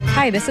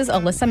Hi, this is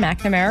Alyssa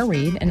McNamara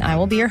Reed, and I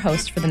will be your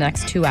host for the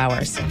next 2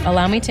 hours.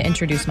 Allow me to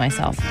introduce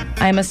myself.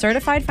 I am a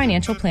certified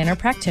financial planner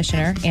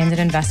practitioner and an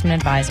investment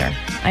advisor.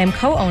 I am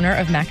co-owner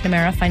of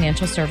McNamara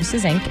Financial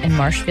Services, Inc. in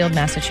Marshfield,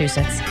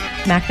 Massachusetts.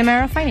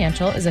 McNamara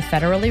Financial is a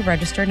federally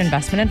registered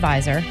investment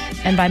advisor,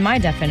 and by my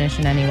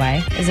definition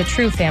anyway, is a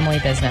true family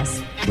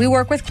business. We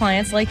work with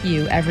clients like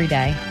you every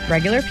day,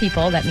 regular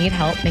people that need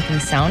help making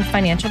sound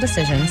financial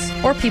decisions,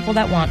 or people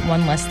that want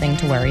one less thing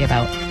to worry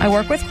about. I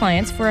work with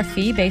clients for a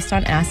fee based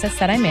on assets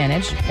that I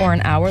manage, or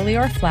an hourly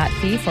or flat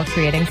fee for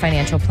creating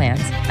financial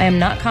plans. I am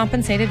not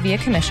compensated via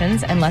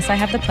commissions unless I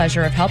have the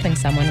pleasure of helping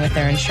someone with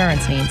their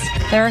insurance needs.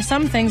 There are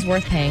some things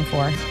worth paying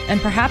for, and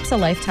perhaps a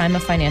lifetime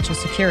of financial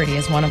security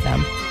is one of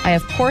them. I,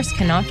 of course,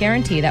 cannot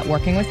guarantee that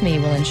working with me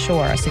will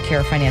ensure a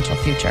secure financial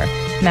future.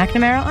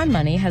 McNamara on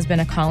Money has been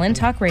a call-in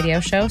talk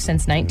radio show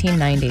since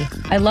 1990.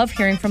 I love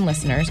hearing from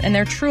listeners, and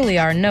there truly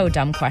are no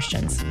dumb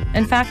questions.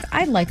 In fact,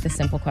 I like the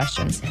simple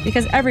questions,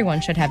 because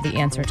everyone should have the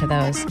answer to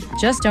those.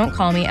 Just don't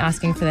call me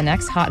asking for the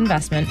next hot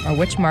investment or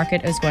which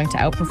market is going to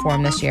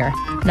outperform this year.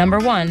 Number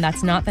one,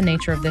 that's not the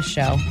nature of this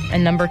show.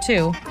 And number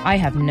two, I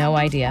have no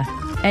idea.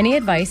 Any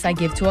advice I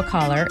give to a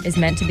caller is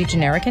meant to be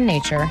generic in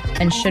nature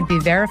and should be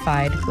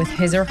verified with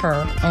his or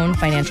her own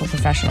financial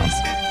professionals.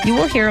 You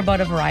will hear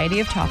about a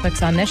variety of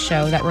topics on this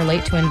show that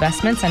relate to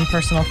investments and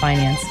personal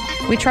finance.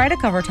 We try to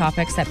cover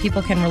topics that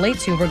people can relate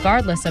to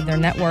regardless of their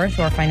net worth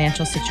or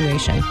financial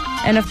situation.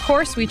 And of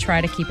course, we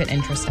try to keep it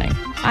interesting.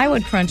 I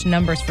would crunch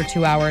numbers for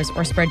 2 hours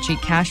or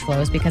spreadsheet cash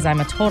flows because I'm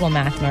a total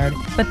math nerd,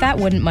 but that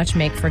wouldn't much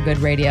make for good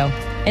radio.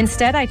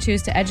 Instead, I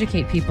choose to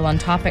educate people on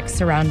topics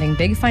surrounding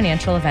big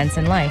financial events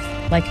in life,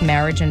 like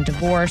marriage and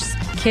divorce,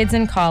 kids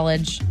in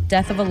college,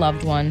 death of a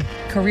loved one,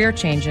 career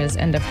changes,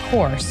 and of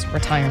course,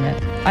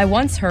 retirement. I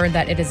once heard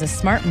that it is a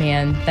smart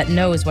man that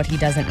knows what he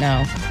doesn't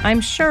know.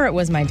 I'm sure it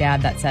was my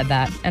dad that said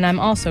that, and I'm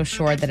also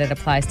sure that it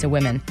applies to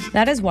women.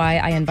 That is why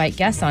I invite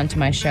guests onto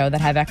my show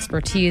that have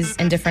expertise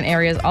in different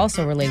areas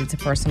also related to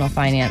personal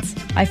finance.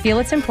 I feel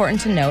it's important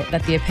to note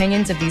that the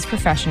opinions of these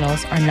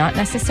professionals are not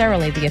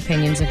necessarily the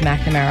opinions of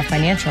McNamara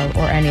Financial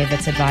or any of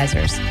its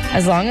advisors.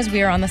 As long as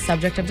we are on the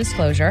subject of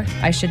disclosure,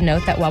 I should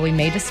note that while we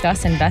may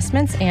discuss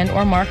investments and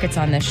or markets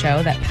on this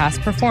show, that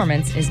past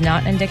performance is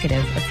not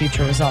indicative of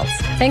future results.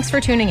 Thanks for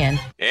tuning in.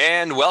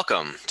 And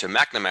welcome to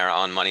McNamara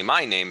on Money.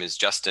 My name is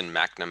Justin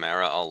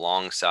McNamara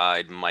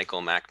alongside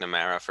Michael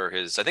McNamara for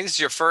his, I think this is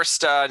your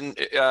first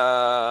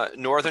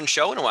Northern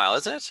show in a while,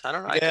 isn't it? I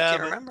don't know. I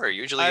can't remember.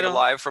 Usually you're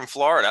live from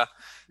Florida.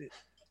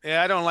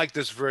 Yeah, I don't like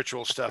this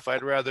virtual stuff.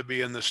 I'd rather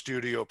be in the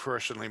studio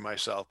personally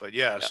myself. But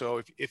yeah.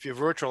 So if you're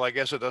virtual, I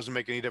guess it doesn't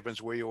make any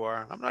difference where you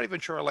are. I'm not even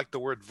sure I like the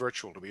word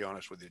virtual, to be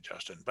honest with you,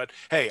 Justin. But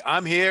hey,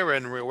 I'm here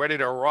and we're ready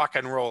to rock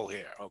and roll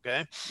here.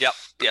 Okay. Yep.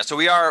 Yeah. So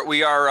we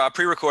are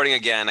pre-recording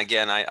again.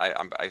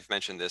 I've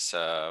mentioned this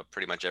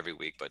pretty much every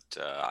week, but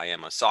I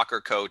am a soccer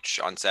coach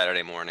on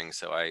Saturday morning,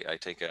 so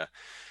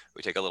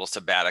we take a little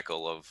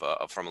sabbatical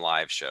of from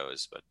live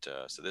shows, but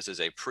so this is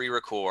a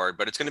pre-record,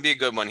 but it's going to be a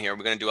good one here.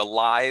 We're going to do a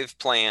live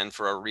plan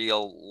for a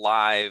real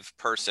live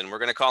person. We're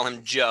going to call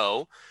him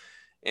Joe.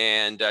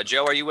 And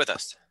Joe, are you with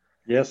us?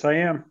 Yes, I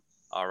am.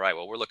 All right.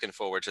 Well, we're looking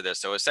forward to this.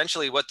 So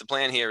essentially what the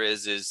plan here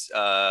is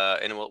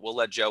and we'll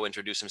let Joe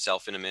introduce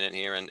himself in a minute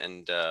here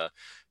and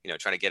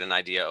trying to get an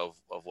idea of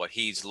what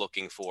he's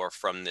looking for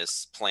from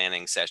this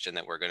planning session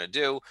that we're going to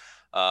do.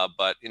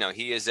 But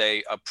he is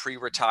a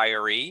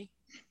pre-retiree.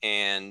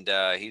 And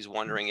he's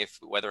wondering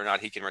whether or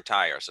not he can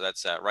retire. So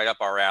that's right up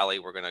our alley.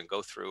 We're going to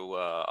go through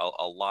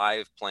a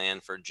live plan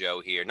for Joe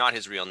here. Not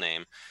his real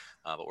name,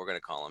 but we're going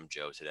to call him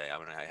Joe today.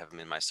 I have him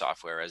in my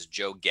software as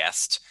Joe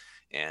Guest.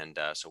 And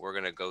so we're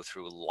going to go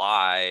through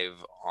live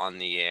on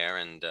the air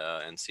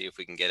and see if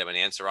we can get him an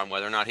answer on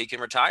whether or not he can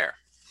retire.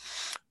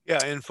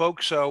 Yeah, and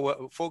folks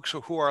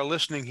who are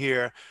listening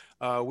here,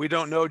 we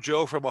don't know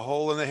Joe from a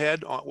hole in the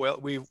head. Well,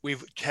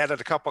 we've had a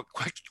couple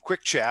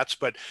quick chats,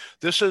 but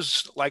this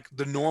is like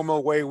the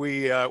normal way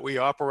we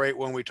operate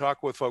when we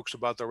talk with folks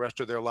about the rest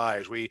of their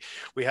lives. We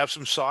have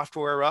some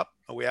software up.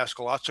 We ask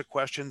lots of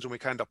questions and we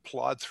kind of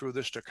plod through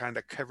this to kind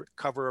of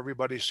cover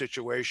everybody's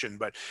situation.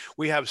 But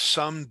we have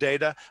some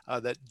data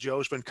that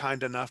Joe's been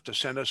kind enough to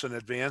send us in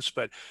advance,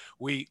 but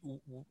we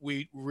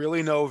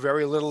really know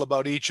very little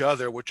about each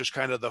other, which is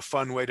kind of the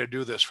fun way to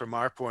do this from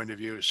our point of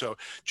view. So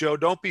Joe,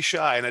 don't be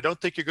shy. And I don't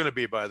think you're going to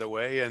be, by the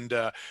way. And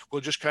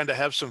we'll just kind of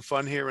have some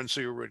fun here and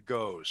see where it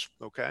goes.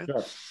 Okay.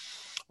 Sure.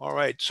 All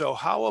right. So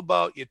how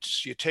about you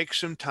take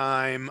some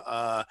time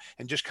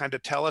and just kind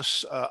of tell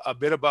us a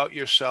bit about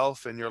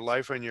yourself and your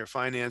life and your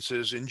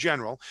finances in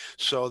general,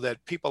 so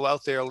that people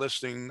out there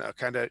listening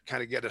kind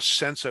of get a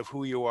sense of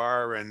who you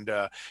are and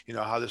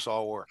how this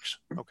all works.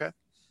 Okay.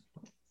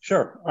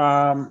 Sure.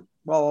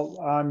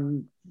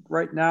 Well,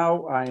 right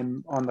now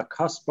I'm on the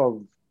cusp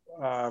of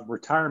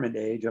retirement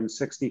age. I'm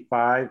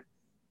 65.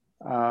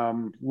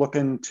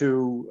 Looking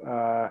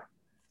to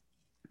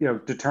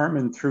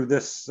determine through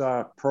this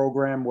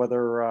program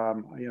whether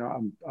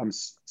I'm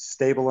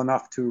stable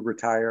enough to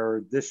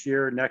retire this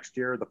year, next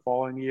year, the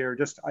following year.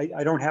 Just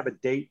I don't have a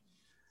date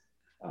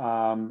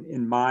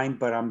in mind,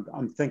 but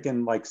I'm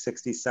thinking like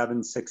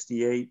 67,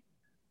 68.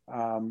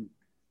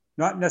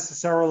 Not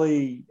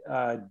necessarily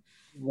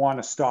want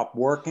to stop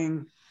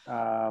working.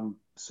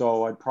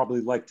 So I'd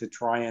probably like to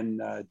try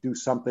and do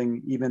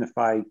something, even if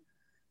I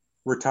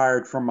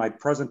retired from my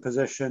present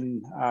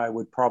position, I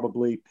would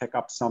probably pick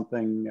up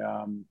something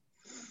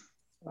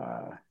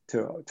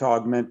to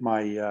augment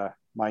my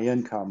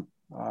income.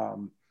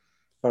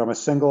 But I'm a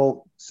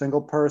single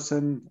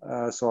person,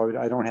 so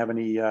I don't have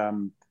any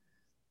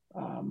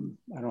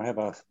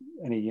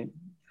any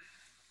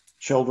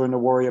children to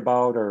worry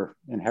about or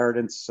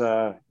inheritance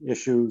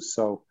issues.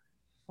 So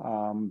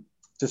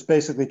just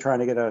basically trying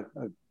to get a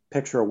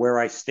picture of where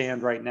I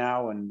stand right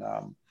now and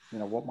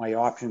what my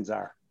options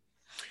are.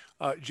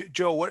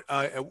 Joe, what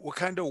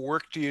kind of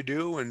work do you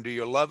do, and do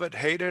you love it,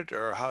 hate it,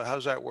 or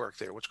how's that work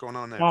there? What's going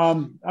on there?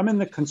 I'm in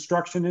the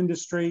construction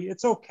industry.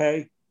 It's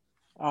okay,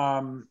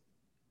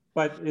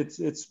 but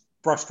it's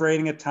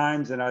frustrating at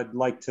times, and I'd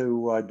like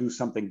to do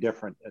something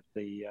different at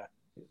the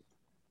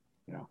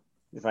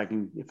if I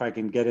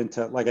can get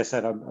into, like I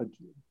said,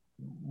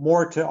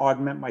 more to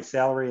augment my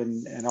salary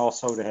and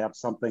also to have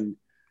something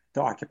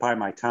to occupy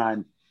my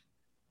time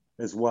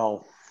as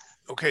well.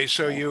 Okay,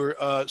 so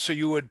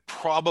you would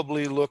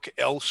probably look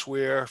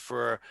elsewhere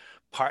for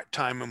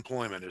part-time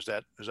employment. Is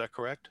that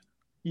correct?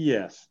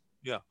 Yes.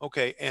 Yeah.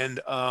 Okay. And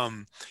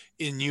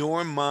in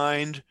your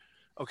mind,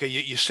 okay,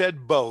 you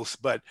said both,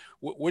 but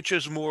which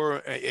is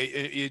more?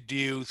 Do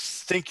you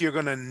think you're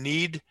going to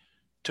need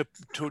to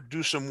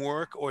do some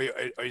work, or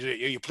are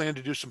you planning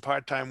to do some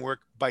part-time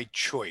work by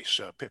choice?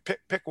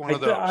 Pick one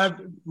of those.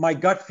 My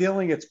gut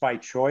feeling, it's by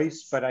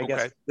choice, but I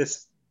guess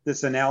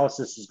this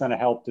analysis is going to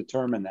help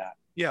determine that.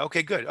 Yeah.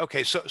 Okay. Good.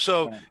 Okay.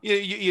 So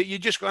you're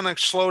just going to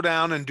slow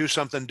down and do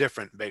something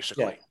different,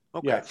 basically. Yeah.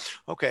 Okay. Yeah.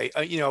 Okay.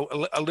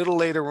 A little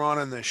later on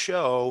in the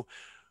show.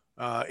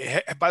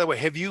 By the way,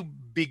 have you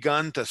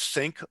begun to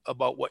think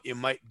about what you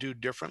might do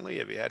differently?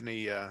 Have you had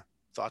any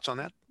thoughts on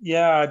that?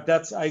 Yeah.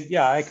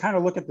 I kind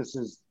of look at this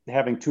as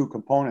having two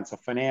components: a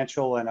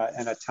financial and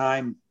a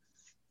time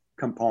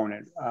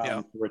component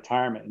for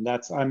retirement. And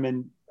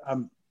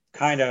I'm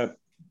kind of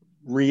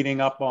reading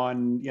up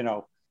on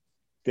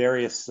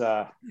various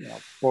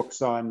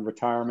books on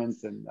retirement,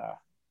 and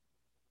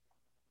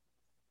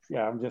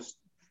I'm just,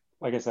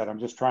 like I said, I'm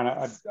just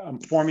I'm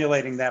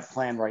formulating that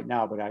plan right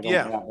now, but I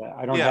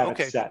don't have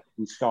it set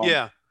in stone.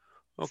 Yeah.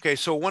 Okay,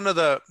 so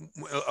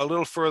a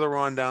little further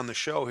on down the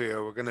show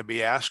here, we're going to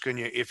be asking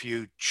you if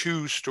you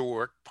choose to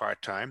work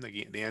part-time.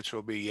 The answer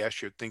will be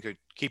yes. You think it'd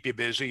keep you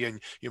busy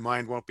and your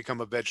mind won't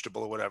become a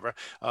vegetable or whatever.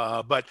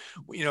 But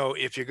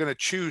if you're going to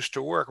choose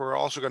to work, we're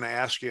also going to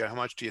ask you how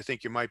much do you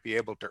think you might be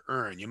able to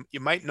earn. You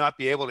might not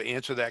be able to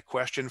answer that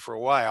question for a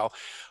while,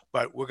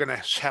 but we're going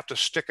to have to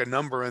stick a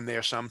number in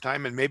there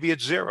sometime, and maybe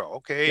it's zero.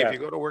 Okay, if you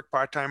go to work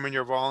part-time and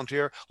you're a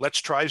volunteer, let's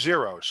try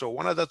zero. So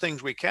one of the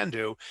things we can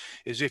do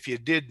is, if you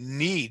did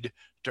need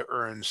to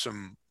earn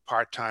some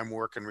part-time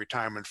work in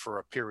retirement for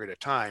a period of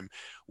time,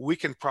 we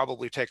can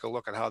probably take a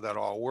look at how that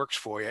all works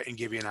for you and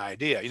give you an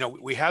idea.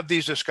 We have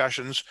these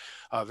discussions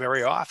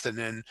very often,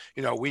 and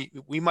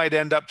we might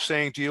end up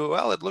saying to you,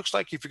 well, it looks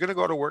like if you're going to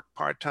go to work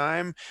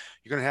part-time,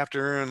 you're going to have to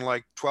earn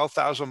like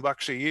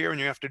 $12,000 a year, and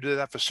you have to do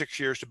that for 6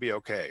 years to be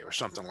okay, or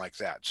something like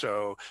that.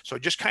 So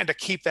just kind of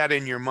keep that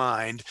in your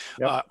mind.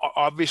 Yep.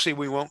 Obviously,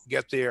 we won't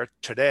get there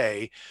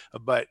today,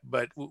 but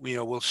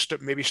we'll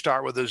maybe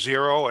start with a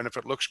zero, and if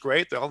it looks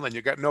great, then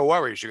you got no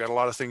worries. You got a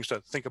lot of things to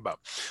think about.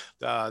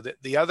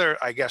 The other,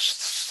 I guess,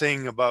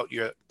 thing about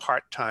your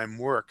part-time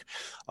work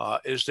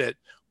is that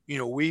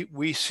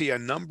we see a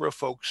number of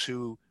folks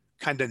who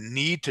kind of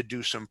need to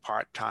do some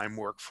part-time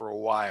work for a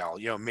while,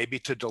 maybe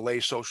to delay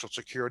Social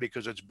Security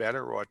because it's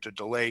better, or to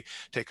delay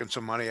taking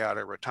some money out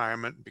of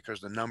retirement because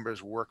the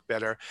numbers work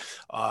better.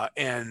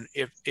 And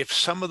if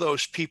some of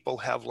those people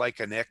have like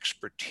an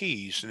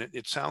expertise, and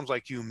it sounds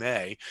like you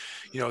may,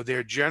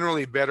 they're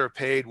generally better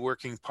paid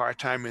working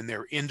part-time in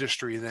their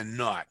industry than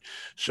not.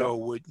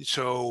 So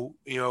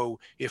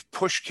if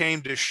push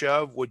came to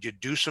shove, would you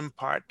do some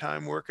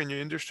part-time work in your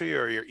industry,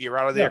 or you're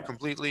out of there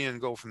completely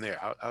and go from there?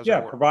 How's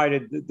that work?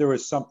 Provided there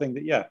was something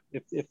that,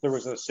 if there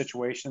was a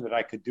situation that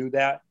I could do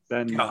that,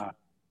 then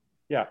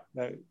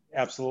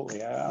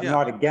absolutely. I'm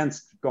not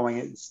against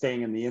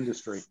staying in the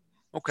industry.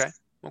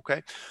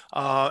 Okay.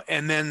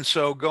 And then,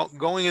 so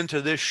going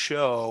into this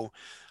show,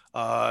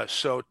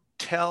 so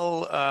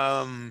tell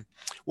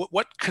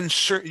what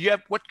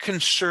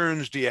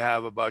concerns do you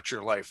have about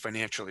your life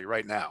financially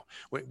right now?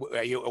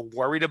 Are you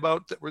worried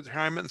about the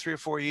retirement in 3 or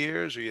 4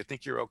 years, or you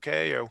think you're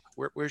okay, or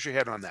where's your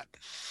head on that?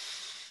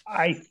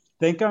 I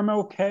think I'm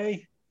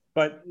okay.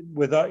 But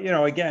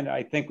again,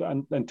 I think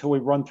until we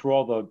run through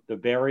all the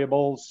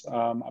variables,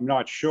 I'm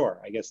not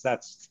sure. I guess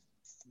that's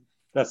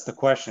the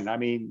question. I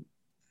mean,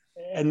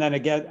 and then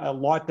again, a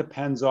lot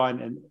depends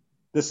on, and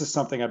this is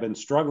something I've been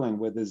struggling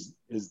with, is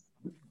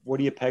what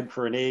do you peg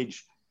for an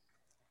age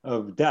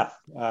of death.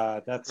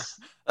 That's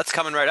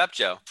coming right up,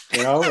 Joe.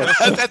 You know,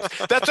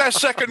 that's our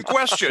second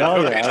question.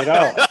 Oh yeah, I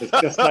know.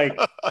 It's just like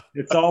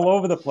it's all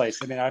over the place.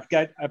 I mean, I've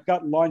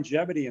got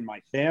longevity in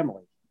my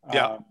family.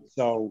 Yeah.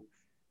 So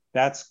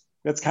that's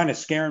kind of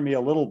scaring me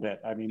a little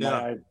bit. I mean,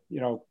 Yeah.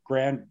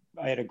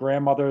 I had a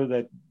grandmother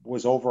that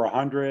was over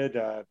 100.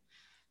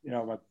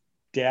 My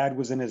dad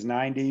was in his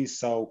 90s.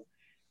 So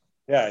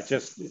yeah,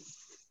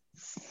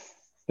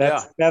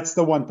 that's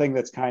the one thing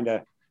that's kind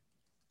of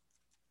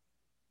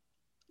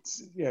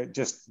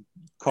just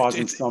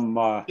causing some.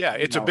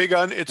 It's a big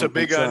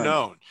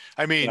unknown.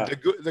 I mean, Yeah.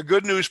 the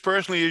good news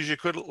personally is you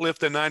could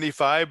lift a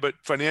 95, but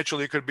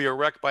financially it could be a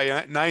wreck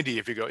by 90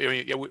 if you go. I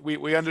mean,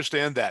 we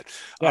understand that.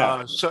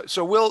 Yeah.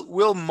 So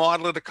we'll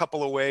model it a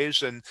couple of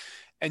ways, and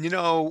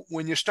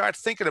when you start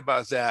thinking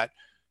about that,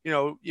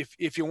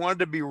 if you wanted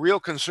to be real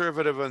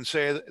conservative and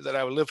say that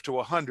I would live to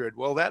 100,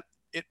 well,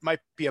 it might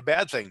be a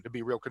bad thing to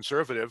be real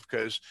conservative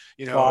because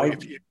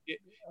if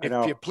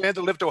you plan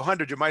to live to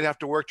 100, you might have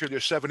to work till you're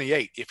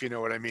 78, if you know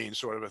what I mean,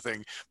 sort of a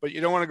thing. But you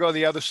don't want to go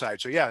the other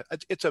side. So yeah,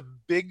 it's a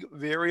big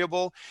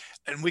variable,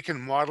 and we can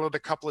model it a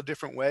couple of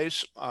different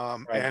ways.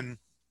 Right. And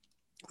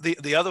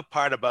the other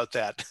part about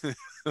that,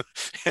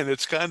 and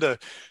it's kind of,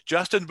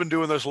 Justin's been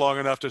doing this long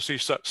enough to see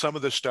some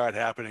of this start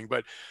happening.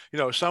 But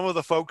some of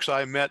the folks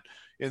I met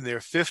in their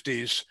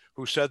 50s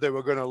who said they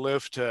were going to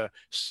live to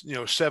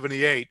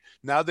 78,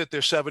 now that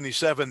they're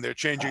 77, they're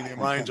changing their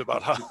minds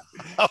about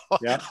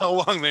how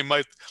long they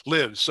might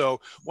live. So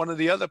one of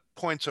the other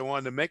points I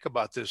wanted to make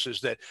about this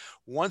is that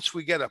once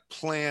we get a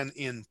plan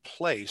in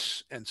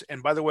place,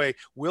 and by the way,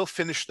 we'll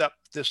finish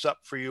this up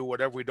for you,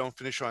 whatever we don't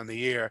finish on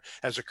the air,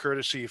 as a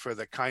courtesy for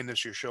the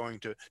kindness you're showing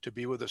to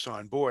be with us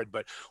on board.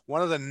 But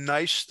one of the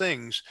nice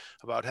things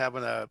about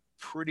having a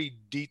pretty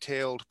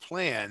detailed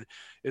plan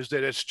is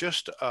that it's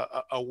just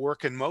a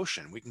work in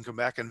motion. We can come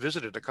back and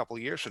visit it a couple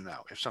of years from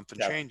now if something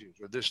changes,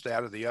 or this,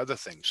 that, or the other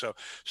thing. So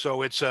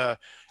it's a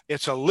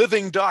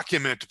living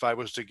document, if I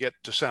was to get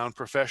to sound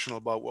professional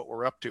about what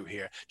we're up to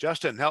here.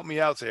 Justin, help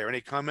me out there.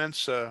 Any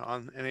comments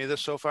on any of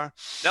this so far?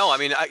 No, I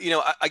mean,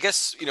 I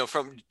guess,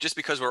 from just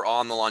because we're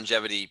on the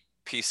longevity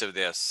piece of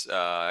this,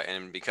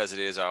 and because it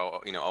is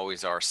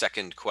always our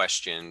second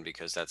question,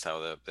 because that's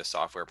how the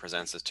software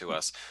presents it to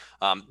us.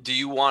 Do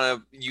you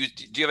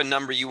have a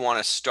number you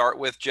want to start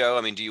with, Joe?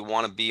 I mean, do you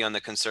want to be on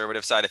the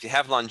conservative side? If you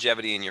have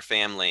longevity in your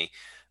family,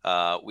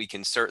 we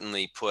can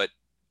certainly put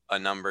a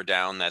number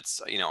down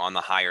that's on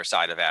the higher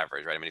side of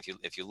average, right? I mean,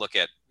 if you look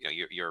at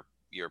your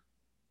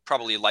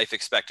probably life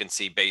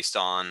expectancy based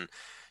on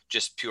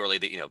just purely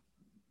the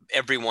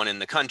everyone in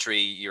the country,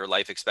 your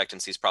life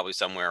expectancy is probably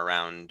somewhere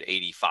around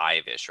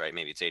 85-ish, right?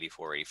 Maybe it's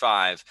 84,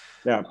 85.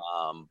 Yeah.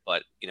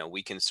 But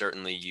we can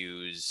certainly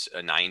use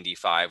a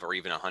 95 or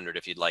even 100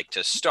 if you'd like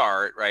to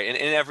start, right? And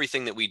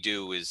everything that we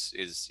do is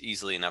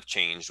easily enough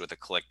changed with a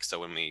click. So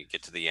when we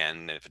get to the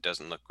end, if it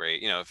doesn't look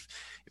great, if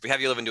we have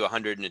you live into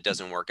 100 and it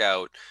doesn't work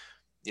out,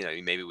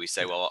 maybe we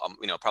say, well,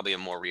 probably a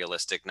more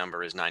realistic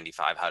number is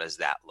 95. How does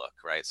that look,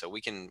 right? So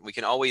we can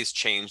always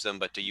change them,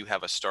 but do you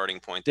have a starting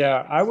point?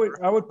 Yeah, I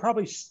would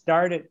probably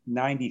start at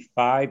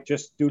 95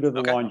 just due to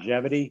the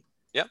longevity.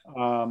 Yep.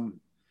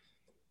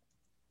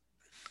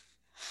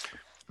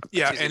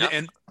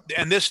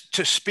 And this,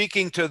 to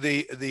speaking to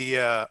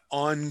the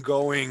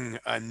ongoing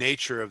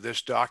nature of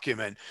this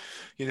document,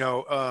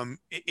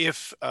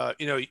 if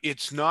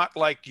it's not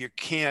like you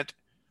can't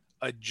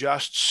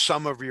adjust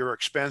some of your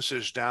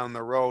expenses down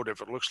the road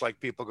if it looks like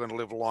people are going to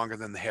live longer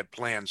than they had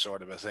planned,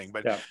 sort of a thing.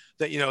 But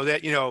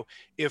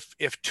if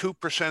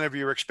 2% of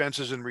your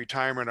expenses in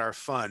retirement are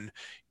fun,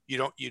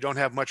 you don't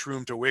have much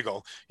room to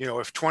wiggle.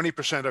 If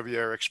 20% of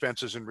your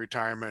expenses in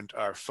retirement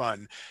are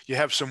fun, you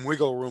have some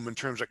wiggle room in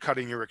terms of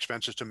cutting your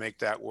expenses to make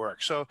that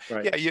work. So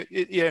right. you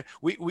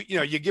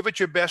give it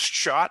your best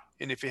shot,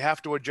 and if you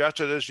have to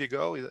adjust it as you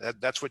go,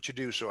 that's what you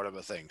do, sort of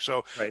a thing.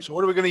 So right. So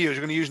what are we going to use?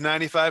 We're going to use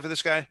 95 for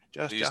this guy?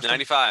 Use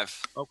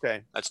 95.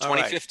 Okay. That's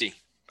 2050.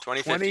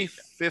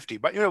 2050.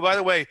 But by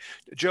the way,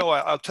 Joe,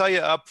 I'll tell you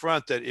up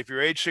front that if you're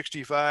age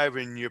 65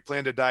 and you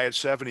plan to die at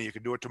 70, you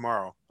can do it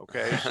tomorrow.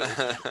 Okay.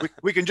 So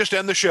we can just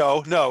end the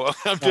show. No,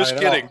 I'm just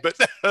kidding.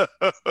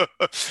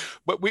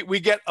 But we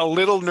get a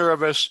little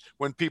nervous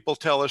when people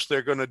tell us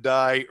they're going to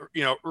die,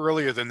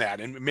 earlier than that.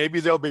 And maybe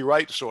they'll be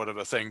right, sort of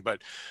a thing.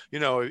 But,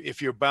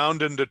 if you're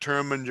bound and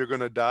determined you're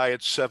going to die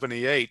at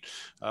 78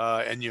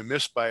 and you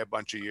miss by a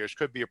bunch of years,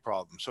 could be a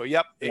problem. So,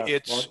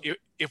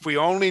 if we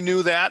only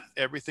knew that,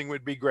 everything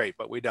would be great,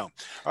 but we don't.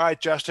 All right,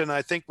 Justin,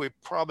 I think we've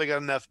probably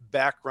got enough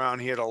background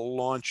here to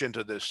launch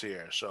into this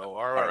here. So,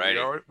 all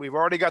right, we've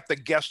already got the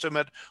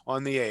guesstimate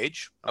on the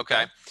age.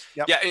 Okay.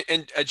 Yep. Yeah,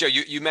 and Joe,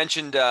 you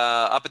mentioned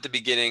up at the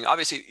beginning,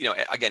 obviously,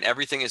 again,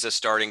 everything is a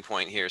starting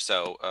point here.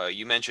 So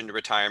you mentioned a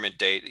retirement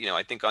date.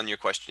 I think on your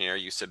questionnaire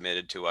you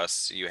submitted to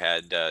us, you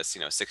had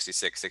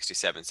 66,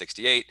 67,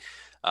 68.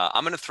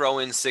 I'm going to throw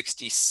in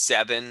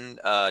 67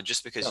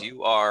 just because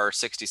you are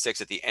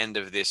 66 at the end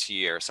of this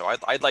year. So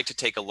I'd like to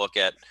take a look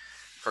at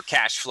for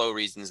cash flow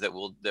reasons that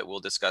we'll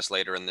discuss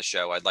later in the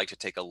show, I'd like to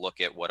take a look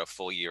at what a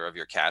full year of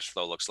your cash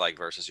flow looks like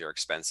versus your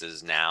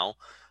expenses now.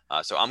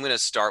 So I'm going to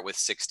start with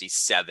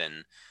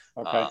 67.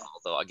 Okay.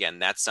 Although again,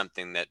 that's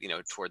something that,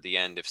 toward the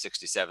end, if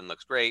 67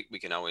 looks great, we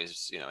can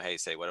always, hey,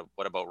 say, what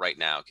about right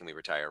now? Can we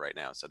retire right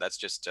now? So that's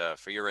just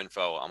for your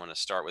info. I'm going to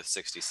start with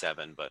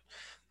 67, but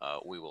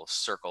we will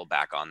circle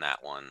back on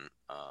that one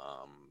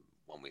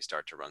when we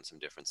start to run some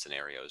different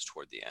scenarios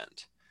toward the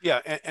end.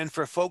 Yeah, and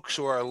for folks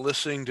who are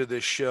listening to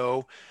this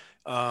show,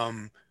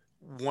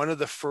 one of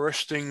the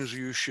first things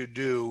you should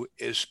do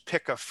is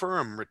pick a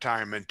firm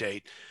retirement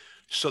date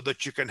so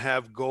that you can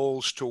have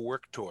goals to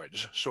work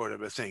towards, sort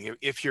of a thing.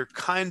 If you're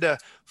kind of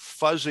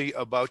fuzzy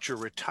about your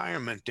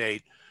retirement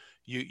date,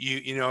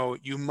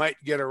 you might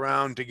get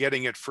around to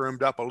getting it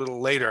firmed up a little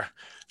later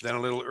than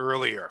a little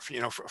earlier.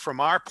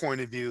 From our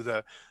point of view,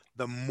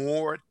 the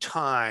more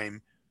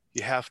time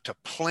you have to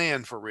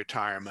plan for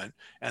retirement,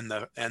 and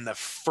the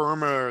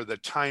firmer the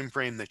time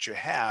frame that you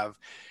have,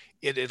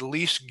 it at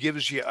least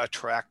gives you a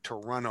track to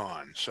run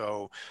on.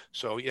 So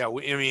yeah,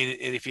 I mean,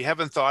 if you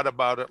haven't thought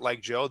about it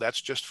like Joe, that's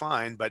just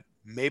fine, but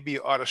maybe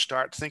you ought to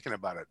start thinking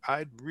about it.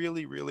 I'd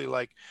really, really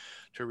like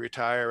to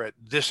retire at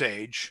this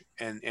age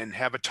and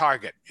have a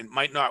target. It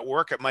might not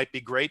work, it might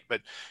be great, but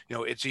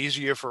it's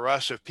easier for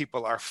us if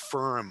people are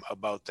firm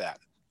about that.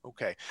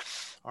 Okay.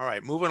 All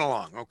right, moving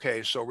along.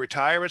 Okay, so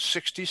retire at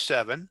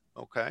 67.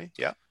 Okay,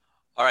 yeah.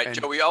 All right,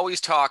 Joe, we always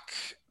talk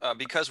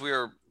because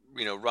we're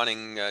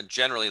running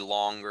generally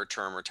longer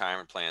term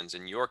retirement plans.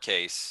 In your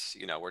case,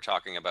 we're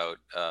talking about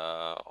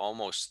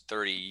almost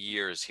 30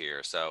 years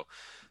here. So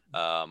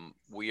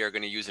we are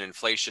going to use an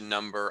inflation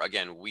number.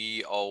 Again,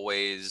 we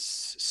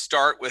always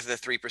start with the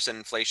 3%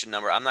 inflation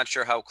number. I'm not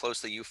sure how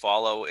closely you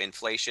follow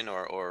inflation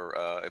or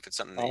if it's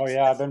something. Oh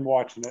yeah, I've been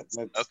watching it. It's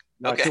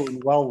not doing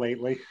well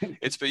lately.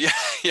 It's been,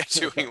 yeah,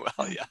 doing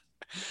well.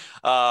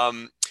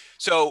 Yeah.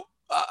 So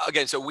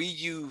again, so we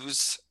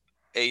use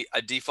a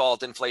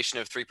default inflation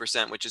of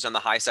 3%, which is on the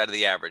high side of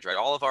the average, right?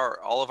 All of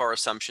our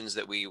assumptions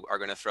that we are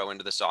going to throw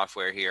into the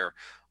software here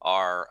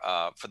are,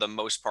 for the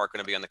most part,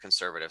 going to be on the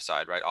conservative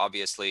side, right?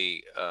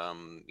 Obviously,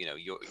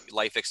 your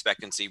life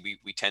expectancy,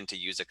 we tend to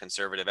use a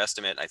conservative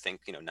estimate. I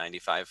think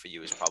 95 for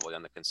you is probably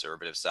on the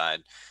conservative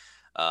side.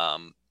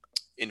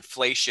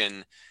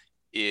 Inflation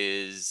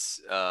is,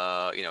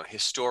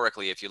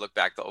 historically, if you look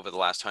back over the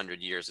last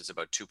 100 years, it's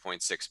about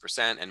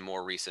 2.6%, and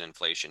more recent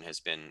inflation has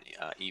been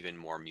even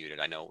more muted.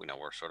 I know,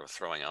 we're sort of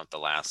throwing out the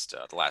last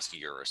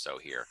year or so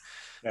here,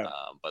 yeah.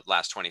 But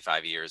last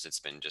 25 years,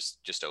 it's been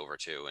just over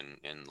 2, and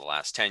in the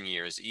last 10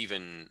 years,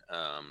 even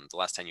the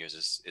last 10 years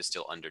is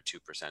still under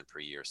 2% per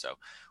year. So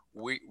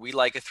we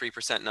like a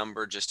 3%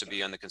 number just to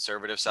be on the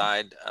conservative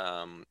side.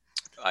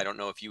 I don't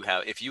know if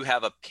you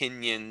have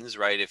opinions,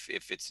 right?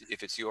 If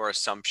it's your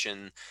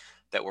assumption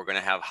that we're going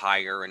to have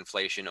higher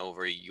inflation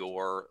over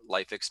your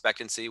life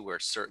expectancy, we're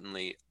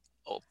certainly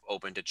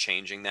open to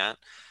changing that.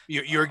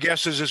 Your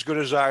guess is as good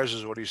as ours,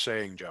 is what he's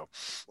saying, Joe.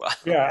 Well,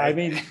 yeah, I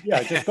mean,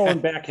 yeah, just going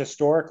back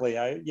historically,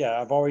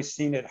 I've always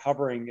seen it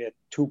hovering at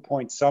 2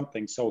 point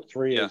something. So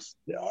 3 is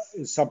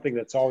something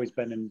that's always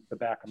been in the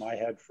back of my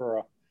head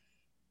for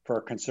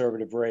a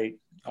conservative rate.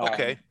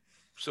 Okay.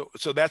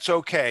 So that's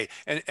okay.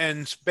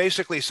 And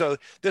basically, so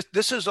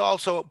this is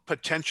also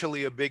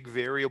potentially a big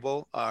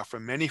variable for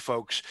many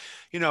folks.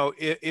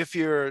 If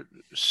you're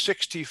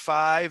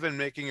 65 and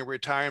making a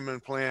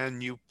retirement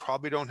plan, you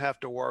probably don't have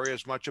to worry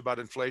as much about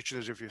inflation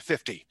as if you're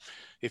 50,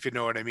 if you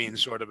know what I mean,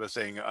 sort of a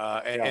thing.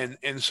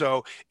 And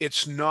so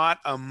it's not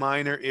a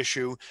minor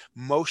issue.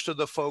 Most of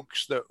the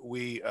folks that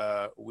we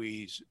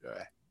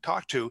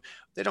talk to,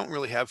 they don't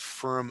really have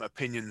firm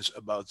opinions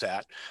about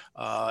that.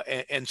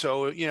 And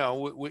so,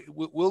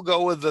 we'll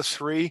go with the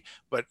 3,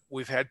 but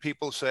we've had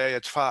people say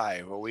it's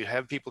 5, or we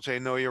have people say,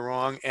 no, you're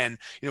wrong. And,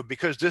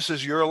 because this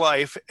is your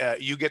life,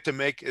 you get to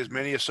make as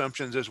many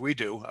assumptions as we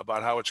do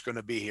about how it's going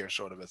to be here,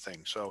 sort of a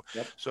thing. So,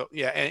 yep. So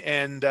yeah.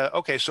 And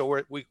okay. So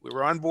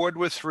we're on board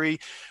with 3.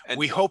 And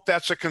we hope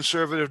that's a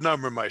conservative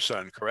number, my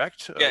son,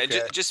 correct? Yeah.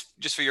 Okay. And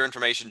just for your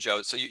information,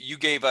 Joe. So you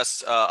gave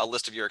us a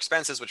list of your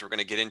expenses, which we're going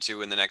to get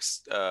into in the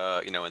next,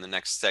 in the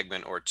next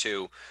segment or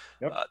 2.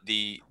 Yep.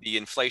 The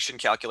inflation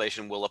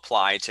calculation will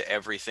apply to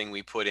everything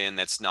we put in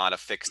that's not a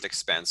fixed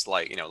expense,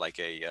 like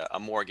a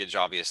mortgage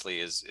obviously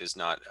is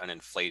not an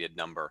inflated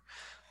number,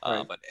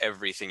 right. But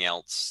everything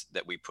else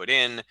that we put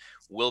in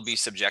will be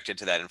subjected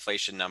to that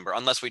inflation number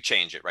unless we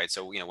change it, right?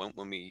 So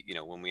when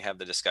we have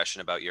the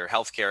discussion about your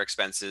healthcare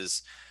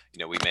expenses,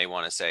 we may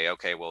want to say,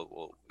 okay,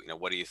 well,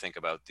 what do you think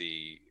about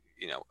the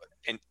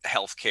in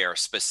healthcare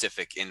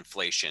specific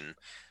inflation?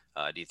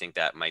 Do you think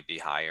that might be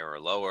higher or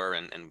lower?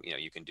 And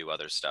you can do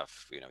other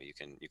stuff. You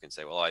can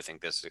say, well, I think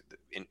this.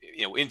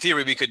 In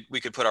theory, we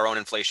could put our own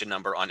inflation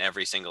number on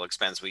every single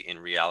expense. In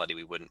reality,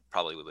 we wouldn't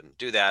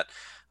do that.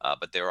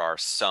 But there are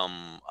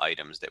some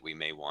items that we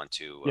may want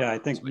to. Yeah, I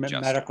think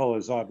medical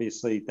is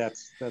obviously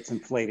that's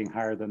inflating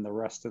higher than the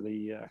rest of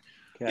the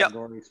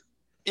categories.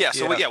 Yeah.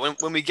 So Yeah.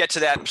 when we get to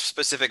that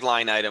specific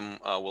line item,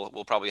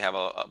 we'll probably have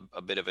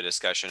a bit of a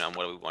discussion on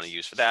what do we want to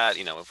use for that.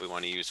 You know, if we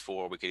want to use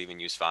 4, we could even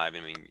use 5.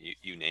 I mean,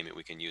 you name it,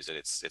 we can use it.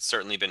 It's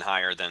certainly been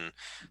higher than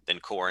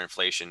core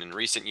inflation in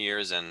recent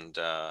years, and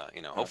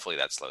you know, hopefully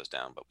that slows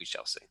down, but we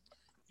shall see.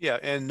 Yeah,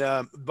 and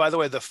by the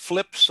way, the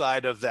flip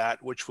side of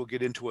that, which we'll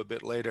get into a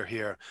bit later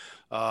here,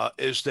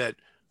 is that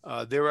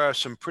there are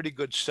some pretty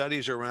good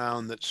studies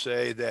around that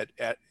say that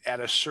at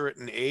a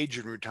certain age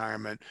in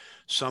retirement,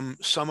 some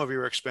of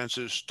your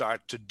expenses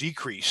start to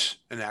decrease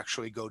and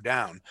actually go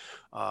down.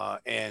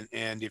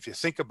 And if you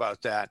think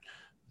about that,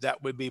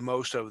 that would be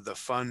most of the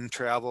fun,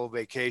 travel,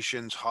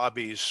 vacations,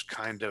 hobbies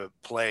kind of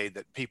play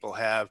that people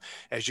have.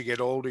 As you get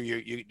older,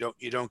 you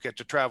don't get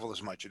to travel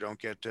as much. You don't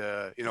get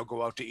to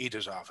go out to eat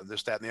as often.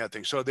 This, that, and the other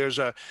thing. So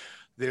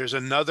there's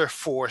another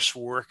force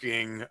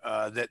working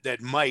that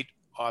might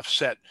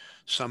offset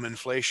some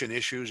inflation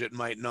issues. It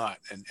might not,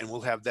 and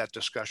we'll have that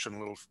discussion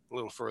a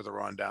little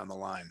further on down the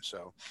line.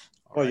 So,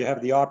 well, you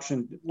have the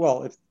option.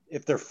 Well,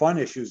 if they're fun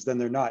issues, then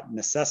they're not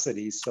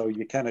necessities, so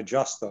you can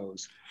adjust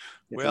those.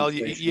 Well,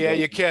 yeah,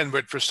 you can,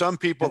 but for some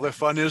people, the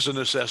fun is a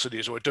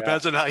necessity. So it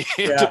depends on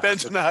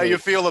how you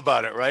feel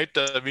about it, right?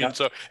 I mean,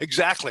 so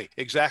exactly,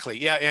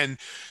 yeah, and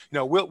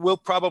we'll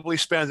probably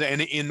spend an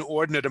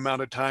inordinate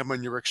amount of time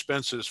on your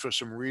expenses for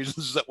some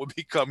reasons that will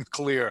become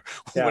clear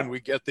when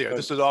we get there.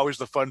 This is always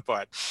the fun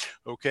part.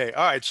 Okay,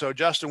 all right. So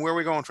Justin, where are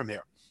we going from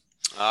here?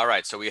 All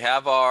right, so we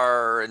have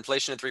our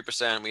inflation at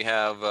 3%. We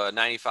have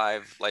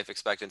 95 life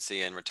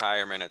expectancy and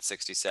retirement at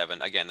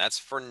 67. Again, that's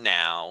for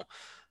now.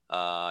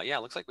 Yeah,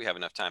 it looks like we have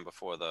enough time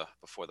before the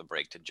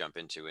break to jump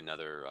into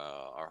another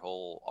our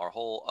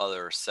whole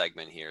other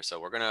segment here. So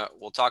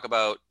we'll talk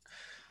about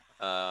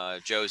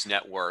Joe's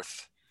net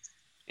worth,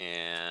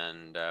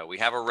 and we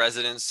have a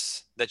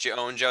residence that you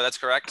own, Joe. That's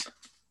correct?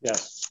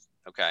 Yes.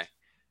 Okay.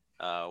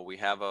 We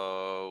have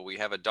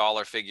a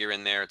dollar figure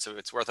in there.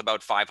 It's worth about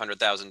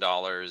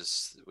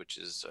 $500,000, which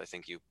is, I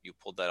think you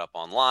pulled that up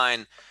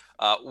online.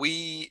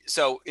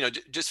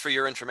 Just for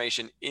your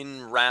information,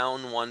 in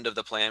round 1 of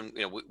the plan,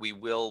 we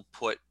will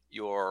put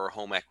your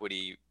home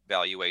equity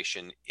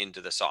valuation into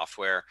the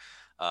software.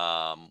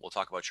 We'll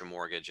talk about your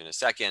mortgage in a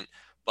second,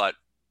 but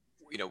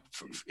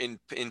in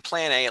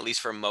plan A, at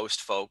least for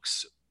most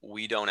folks,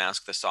 we don't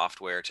ask the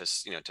software to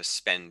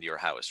spend your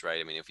house,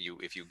 right? I mean, if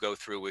you go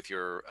through with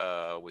your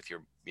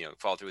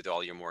follow through with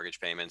all your mortgage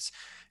payments,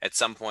 at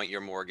some point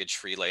you're mortgage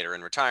free later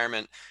in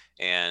retirement,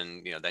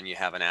 and then you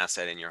have an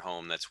asset in your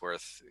home that's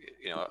worth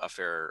a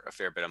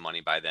fair bit of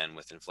money by then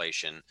with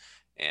inflation,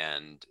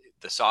 and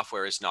the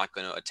software is not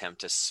going to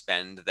attempt to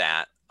spend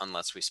that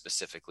unless we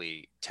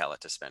specifically tell it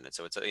to spend it.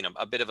 So it's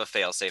a bit of a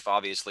fail safe.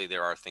 Obviously,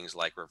 there are things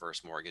like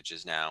reverse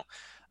mortgages now.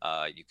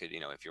 You could,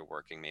 if you're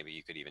working, maybe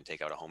you could even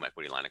take out a home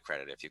equity line of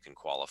credit if you can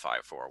qualify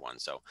for one.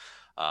 So,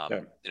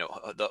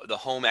 the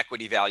home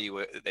equity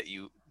value that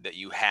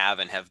you have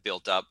and have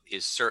built up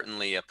is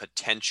certainly a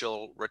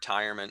potential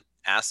retirement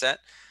asset.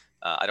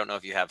 I don't know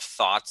if you have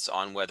thoughts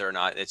on whether or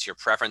not it's your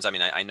preference. I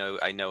mean, I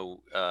know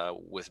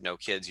with no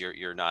kids,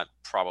 you're not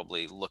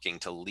probably looking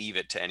to leave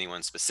it to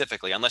anyone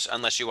specifically,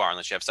 unless you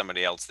have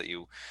somebody else that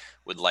you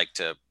would like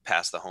to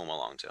pass the home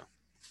along to.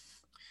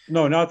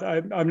 No,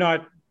 I'm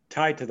not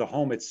tied to the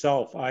home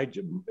itself.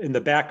 In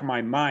the back of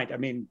my mind, I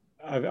mean,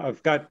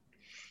 I've got,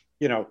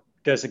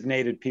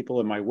 designated people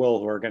in my will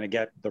who are going to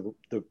get the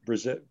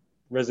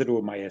residue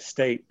of my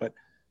estate. But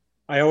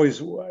I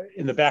always,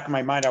 in the back of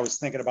my mind, I was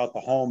thinking about the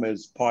home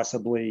as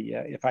possibly,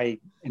 if I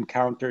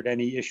encountered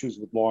any issues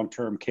with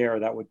long-term care,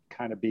 that would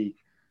kind of be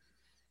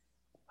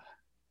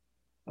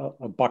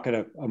a bucket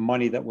of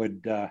money that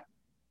would,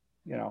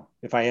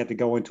 if I had to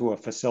go into a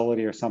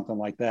facility or something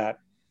like that,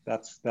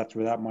 that's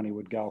where that money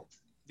would go.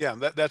 Yeah,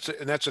 that's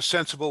a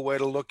sensible way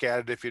to look at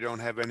it if you don't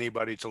have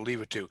anybody to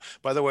leave it to.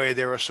 By the way,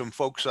 there are some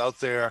folks out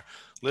there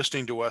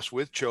listening to us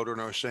with children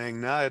who are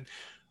saying, nah,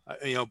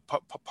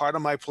 part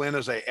of my plan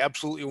is I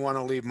absolutely want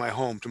to leave my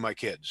home to my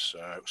kids,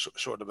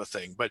 sort of a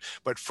thing.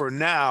 But for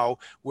now,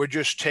 we're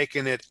just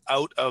taking it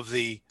out of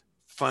the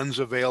funds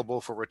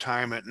available for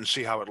retirement and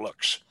see how it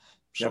looks.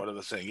 Sort of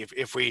a thing.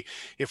 If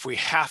we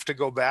have to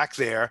go back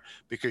there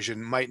because you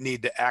might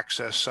need to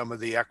access some of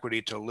the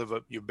equity to live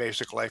up your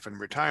basic life in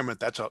retirement,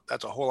 that's a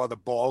whole other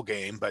ball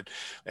game. But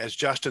as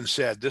Justin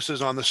said, this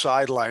is on the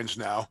sidelines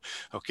now,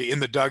 okay, in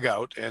the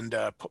dugout, and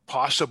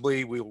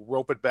possibly we'll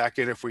rope it back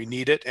in if we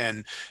need it.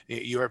 And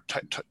your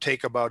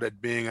take about it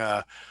being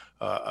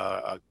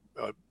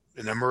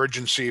an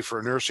emergency for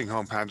a nursing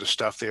home kind of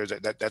stuff there,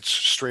 that's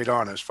straight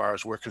on as far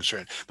as we're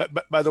concerned. But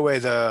by the way,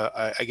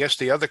 I guess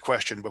the other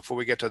question before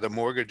we get to the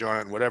mortgage on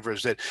it and whatever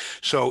is that,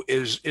 so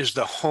is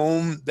the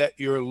home that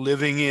you're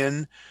living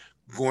in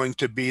going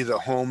to be the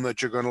home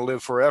that you're going to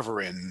live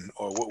forever in,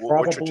 or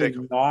what's your take?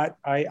 Probably not.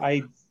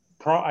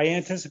 I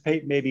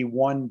anticipate maybe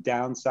one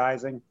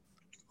downsizing.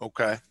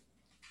 Okay.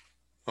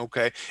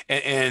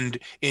 And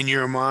in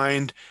your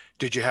mind,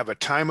 did you have a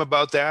time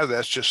about that?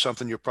 That's just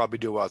something you'll probably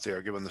do out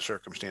there, given the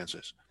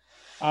circumstances.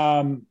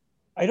 I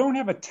don't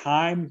have a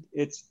time.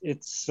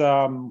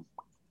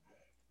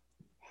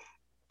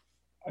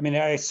 I mean,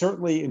 I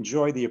certainly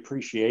enjoy the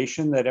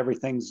appreciation that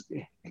everything's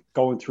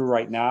going through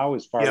right now.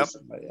 As far as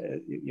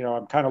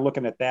I'm kind of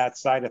looking at that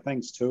side of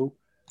things too.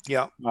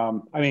 Yeah.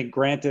 I mean,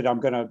 granted, I'm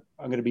gonna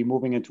be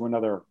moving into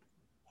another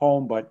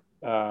home, but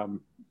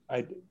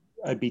I'd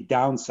be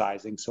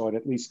downsizing, so I'd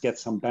at least get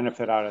some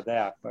benefit out of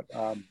that. But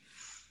I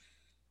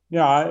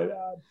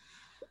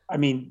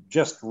mean,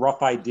 just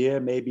rough idea,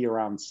 maybe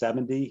around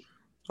 70.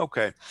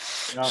 Okay.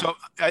 So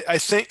I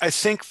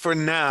think for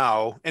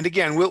now, and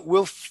again,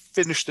 we'll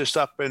finish this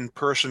up in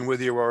person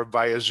with you or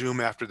via Zoom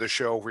after the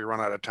show if we run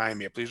out of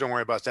time here. Please don't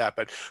worry about that.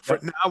 But for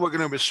now, we're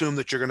going to assume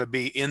that you're going to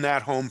be in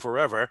that home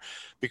forever,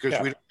 because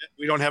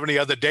we don't have any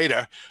other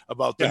data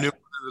about the new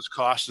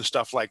costs and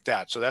stuff like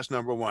that. So that's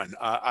number one.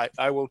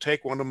 I will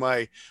take one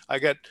of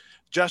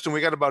Justin,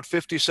 we got about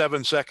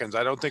 57 seconds.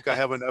 I don't think I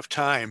have enough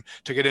time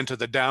to get into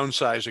the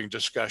downsizing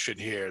discussion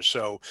here.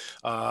 So,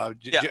 I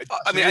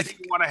mean, I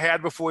think you want to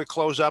add before we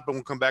close up, and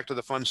we'll come back to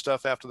the fun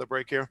stuff after the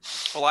break here.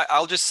 Well,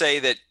 I'll just say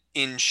that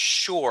in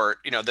short,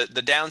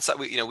 the downside,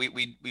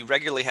 we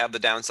regularly have the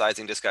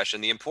downsizing discussion.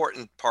 The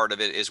important part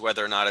of it is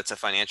whether or not it's a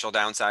financial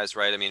downsize,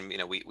 right? I mean,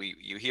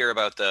 you hear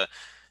about the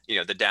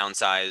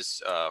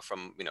downsize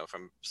from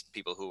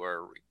people who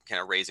are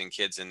kind of raising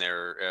kids in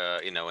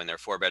their in their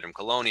 4-bedroom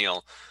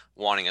colonial,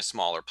 wanting a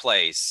smaller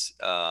place.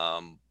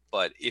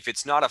 But if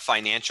it's not a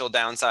financial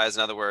downsize,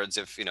 in other words,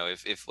 if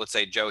let's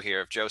say Joe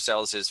here, if Joe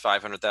sells his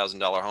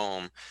 $500,000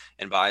 home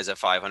and buys a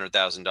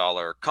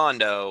 $500,000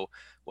 condo,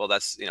 well,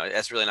 that's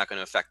really not going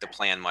to affect the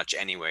plan much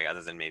anyway,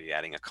 other than maybe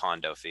adding a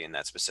condo fee in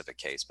that specific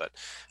case. But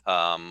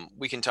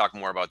we can talk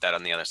more about that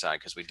on the other side,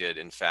 because we did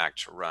in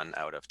fact run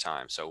out of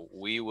time. So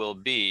we will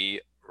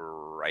be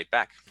right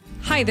back.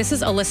 Hi, this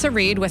is Alyssa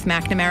Reed with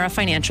McNamara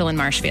Financial in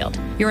Marshfield.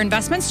 Your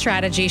investment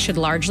strategy should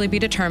largely be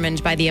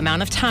determined by the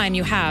amount of time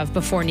you have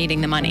before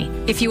needing the money.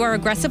 If you are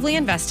aggressively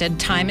invested,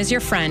 time is your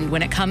friend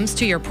when it comes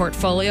to your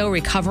portfolio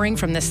recovering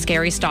from this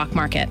scary stock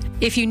market.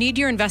 If you need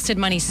your invested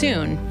money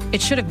soon,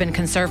 it should have been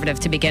conservative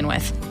to begin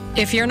with.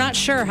 If you're not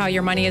sure how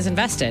your money is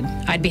invested,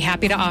 I'd be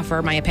happy to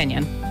offer my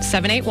opinion.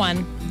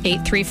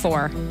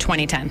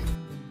 781-834-2010.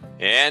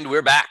 And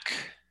we're back.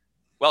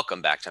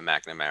 Welcome back to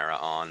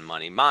McNamara on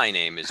Money. My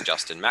name is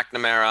Justin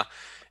McNamara,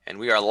 and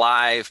we are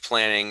live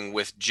planning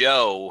with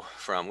Joe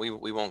from. We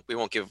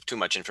won't give too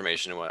much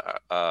information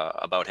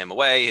about him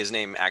away. His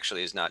name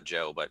actually is not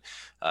Joe, but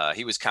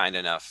he was kind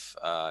enough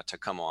to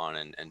come on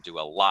and do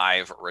a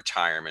live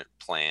retirement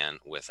plan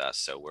with us.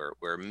 So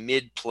we're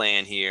mid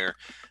plan here.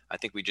 I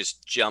think we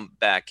just jump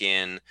back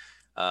in.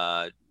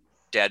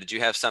 Dad, did you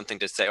have something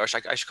to say? Or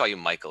I should call you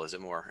Michael. Is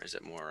it more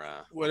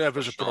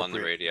whatever's appropriate on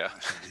the radio?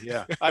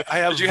 Yeah. I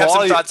have. Did you have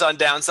some thoughts on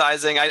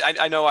downsizing?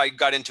 I know I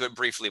got into it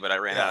briefly, but I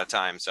ran out of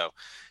time. So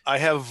I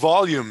have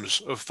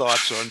volumes of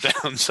thoughts on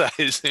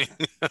downsizing.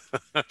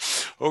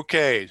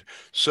 Okay.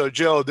 So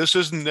Joe, this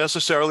isn't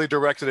necessarily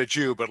directed at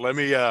you, but let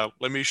me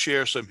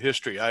share some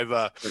history.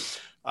 I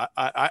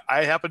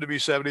happen to be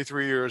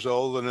 73 years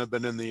old and have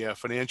been in the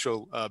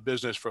financial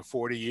business for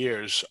 40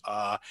 years.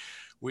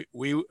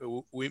 We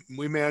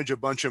manage a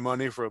bunch of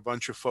money for a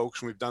bunch of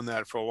folks, and we've done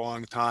that for a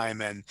long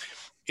time. And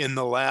in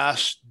the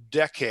last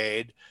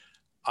decade,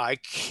 I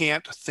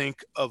can't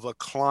think of a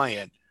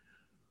client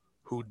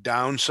who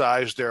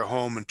downsized their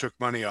home and took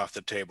money off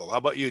the table. How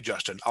about you,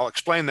 Justin? I'll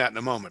explain that in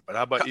a moment, but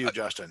how about you,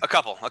 Justin? A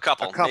couple.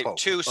 Maybe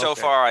two so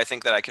far, I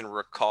think, that I can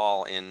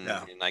recall in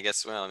I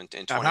guess, in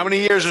 20 now, how many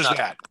years is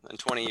that? In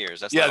 20 years.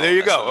 That's there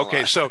you go.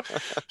 Okay, so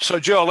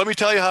Joe, let me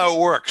tell you how it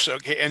works.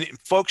 Okay, and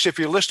folks, if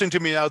you're listening to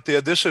me out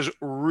there, this is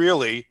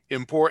really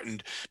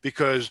important,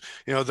 because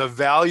the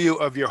value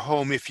of your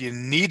home, if you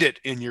need it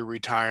in your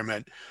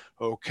retirement,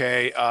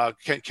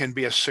 can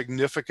be a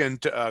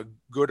significant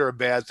good or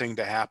bad thing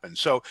to happen.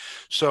 So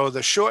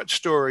the short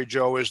story,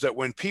 Joe, is that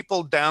when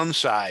people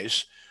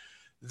downsize,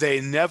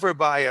 they never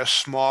buy a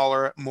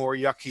smaller, more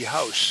yucky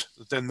house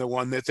than the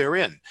one that they're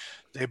in.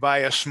 They buy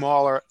a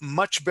smaller,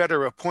 much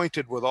better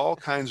appointed with all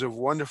kinds of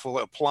wonderful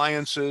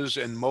appliances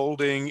and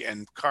molding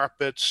and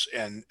carpets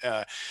and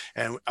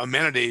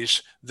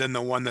amenities than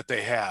the one that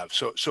they have.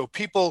 So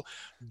people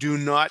do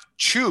not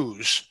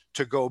choose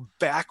to go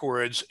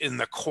backwards in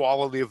the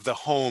quality of the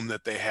home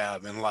that they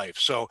have in life.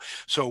 So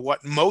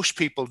what most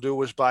people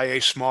do is buy a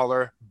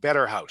smaller,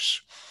 better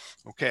house.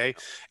 Okay.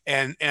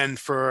 And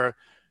for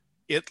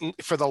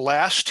the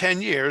last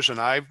 10 years,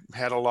 and I've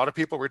had a lot of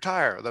people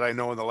retire that I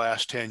know in the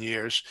last 10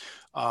 years,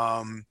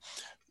 the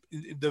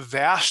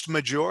vast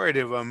majority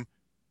of them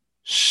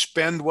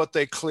spend what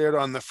they cleared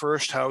on the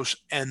first house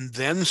and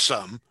then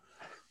some,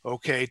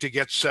 to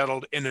get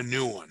settled in a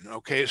new one.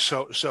 Okay,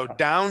 so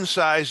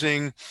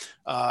downsizing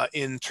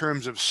in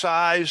terms of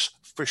size,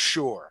 for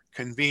sure.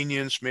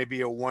 Convenience,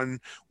 maybe a one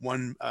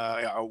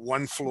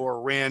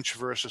floor ranch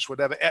versus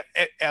whatever,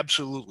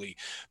 absolutely.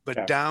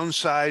 But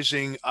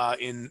downsizing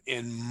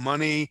in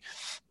money,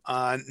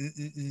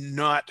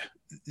 not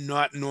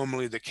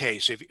normally the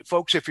case.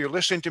 If you're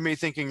listening to me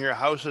thinking your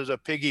house is a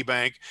piggy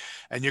bank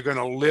and you're going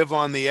to live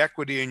on the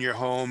equity in your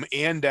home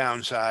and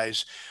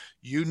downsize,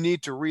 you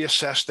need to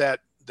reassess that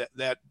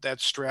that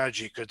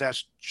strategy, because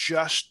that's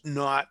just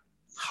not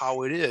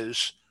how it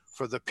is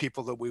for the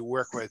people that we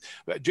work with.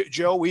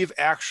 Joe, we've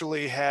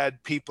actually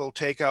had people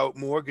take out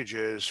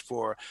mortgages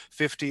for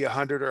 $50,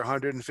 $100, or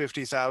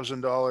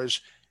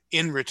 $150,000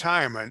 in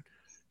retirement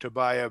to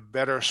buy a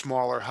better,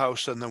 smaller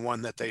house than the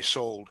one that they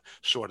sold,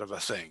 sort of a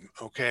thing.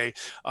 Okay.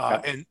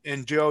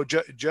 And Joe,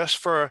 just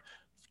for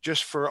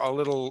a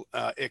little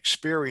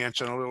experience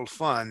and a little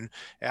fun,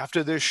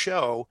 after this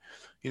show,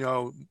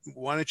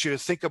 why don't you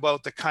think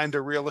about the kind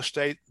of real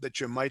estate that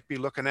you might be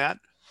looking at,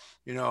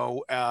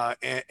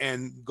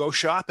 and go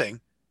shopping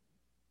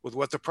with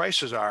what the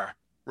prices are,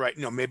 right?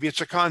 Maybe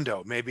it's a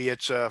condo, maybe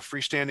it's a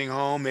freestanding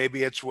home,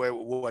 maybe it's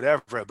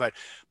whatever, but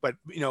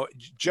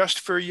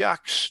just for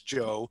yucks,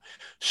 Joe,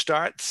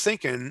 start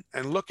thinking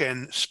and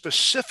looking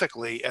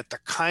specifically at the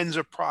kinds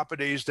of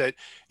properties that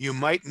you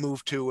might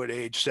move to at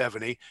age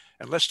 70.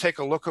 And let's take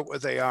a look at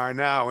what they are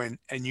now. And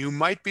you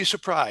might be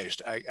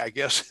surprised, I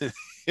guess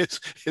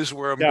is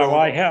where I'm going. Well,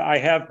 I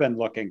have been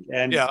looking,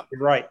 and you're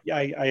right.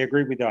 I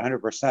agree with you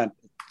 100%.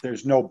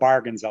 There's no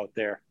bargains out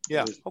there.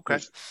 Yeah. Okay.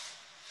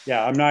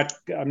 Yeah, I'm not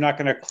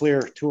going to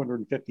clear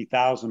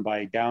 250,000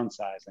 by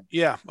downsizing.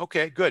 Yeah.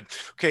 Okay. Good.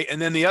 Okay. And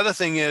then the other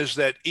thing is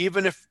that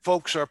even if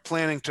folks are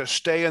planning to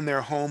stay in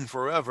their home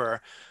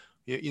forever,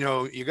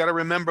 you got to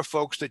remember,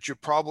 folks, that you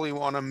probably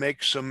want to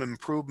make some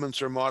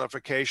improvements or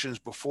modifications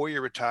before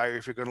you retire.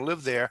 If you're going to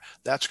live there,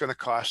 that's going to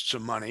cost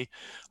some money.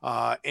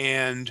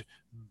 And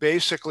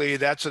basically,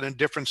 that's in a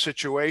different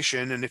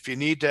situation. And if you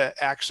need to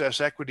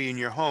access equity in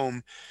your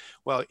home,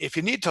 well, if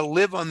you need to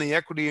live on the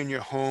equity in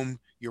your home,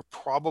 you're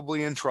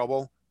probably in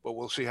trouble, but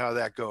we'll see how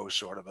that goes,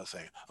 sort of a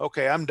thing.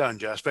 Okay, I'm done,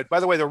 Jess. But by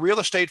the way, the real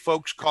estate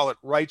folks call it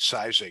right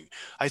sizing.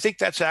 I think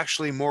that's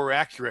actually more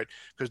accurate,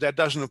 because that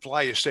doesn't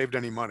imply you saved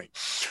any money.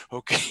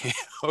 Okay.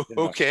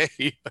 Okay.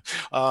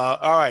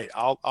 All right.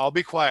 I'll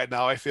be quiet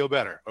now. I feel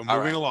better. I'm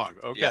moving along.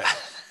 Okay. Yeah.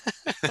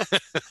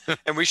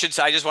 And I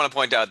just want to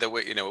point out that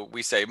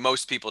we say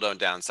most people don't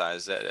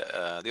downsize.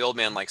 The old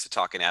man likes to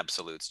talk in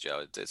absolutes,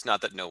 Joe. It's not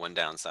that no one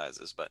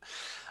downsizes, but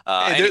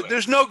anyway.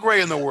 There's no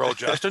gray in the world,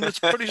 Justin. It's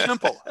pretty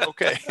simple.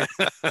 Okay.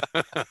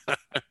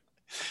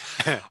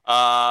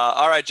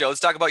 All right, Joe,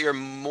 let's talk about your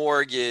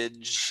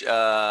mortgage.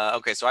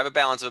 Okay, so I have a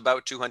balance of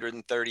about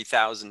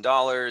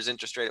 $230,000,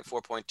 interest rate at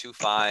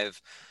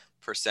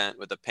 4.25%,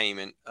 with a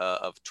payment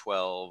of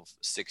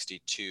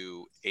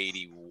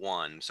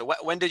 $1,262.81. So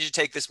when did you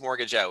take this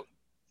mortgage out?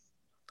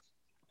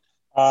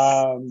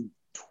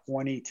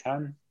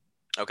 2010.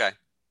 Okay.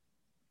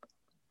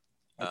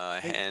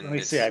 Let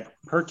me see. I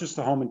purchased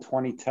the home in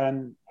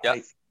 2010. Yep.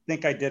 I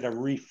think I did a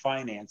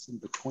refinance in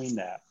between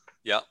that.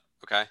 Yep.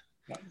 Okay.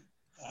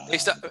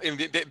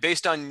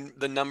 Based on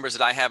the numbers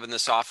that I have in the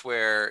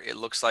software, it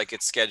looks like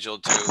it's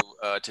scheduled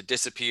to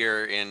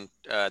disappear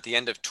at the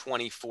end of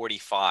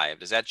 2045.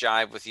 Does that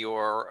jive with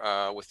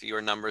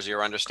your numbers,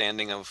 your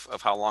understanding of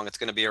how long it's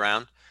going to be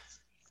around?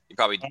 You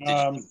probably did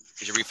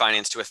you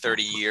refinance to a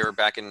 30-year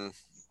back in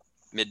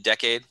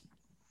mid-decade?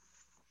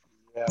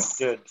 Yeah,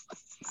 good.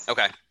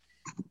 Okay.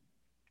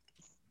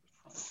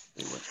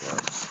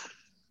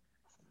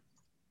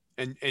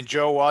 And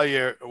Joe, while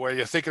you're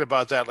thinking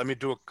about that, let me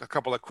do a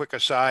couple of quick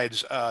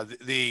asides.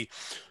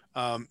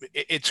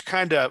 It's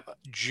kind of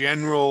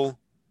general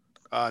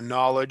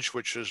knowledge,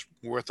 which is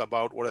worth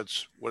about what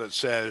it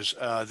says,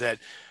 that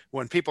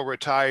when people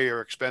retire,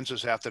 your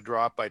expenses have to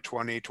drop by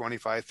 20,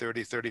 25,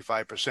 30,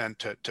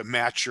 35% to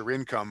match your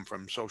income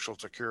from Social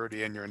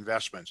Security and your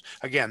investments.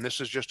 Again, this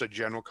is just a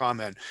general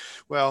comment.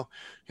 Well,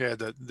 yeah,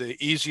 the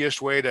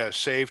easiest way to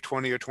save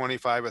 20 or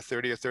 25 or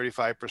 30 or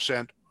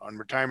 35% on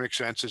retirement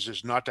expenses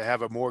is not to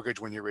have a mortgage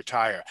when you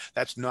retire.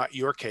 That's not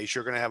your case.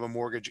 You're going to have a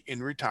mortgage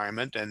in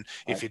retirement. And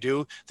if you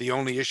do, the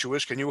only issue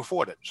is, can you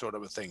afford it, sort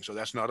of a thing. So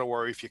that's not a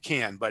worry if you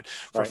can. But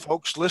for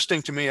folks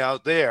listening to me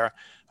out there,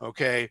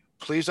 okay,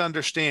 please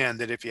understand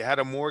that if you had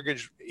a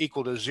mortgage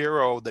equal to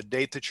zero the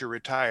date that you're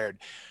retired,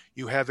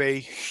 you have a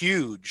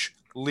huge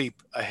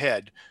leap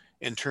ahead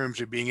in terms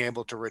of being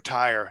able to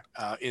retire,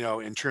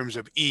 in terms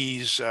of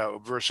ease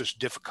versus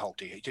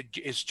difficulty.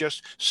 It's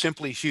just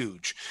simply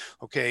huge,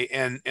 okay?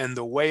 And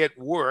the way it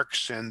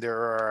works, and there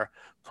are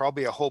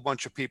probably a whole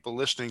bunch of people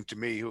listening to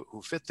me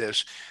who fit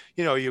this,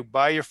 you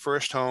buy your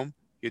first home,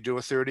 you do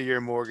a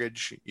 30-year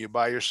mortgage, you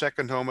buy your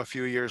second home a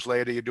few years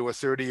later, you do a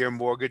 30-year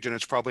mortgage, and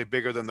it's probably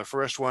bigger than the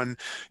first one.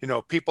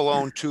 People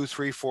own 2,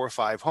 3, 4,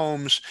 5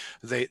 homes.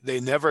 They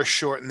never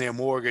shorten their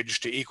mortgage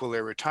to equal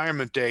their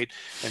retirement date.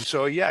 And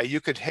so, yeah, you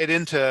could head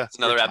into That's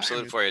another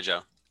absolute for you,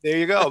 Joe. There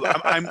you go.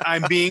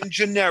 I'm being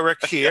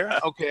generic here,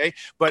 okay?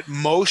 But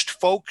most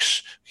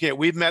folks,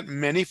 we've met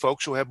many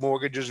folks who have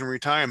mortgages in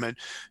retirement.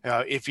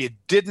 If you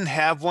didn't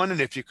have one, and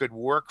if you could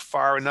work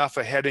far enough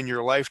ahead in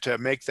your life to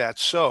make that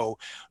so,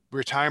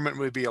 retirement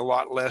would be a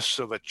lot less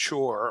of a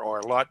chore, or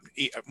a lot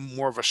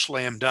more of a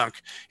slam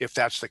dunk if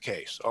that's the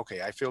case.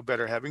 Okay, I feel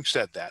better having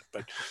said that,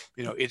 but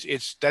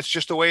that's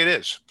just the way it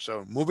is.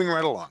 So moving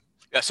right along.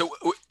 Yeah, so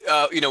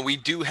we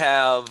do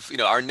have,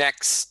 our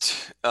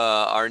next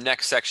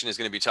section is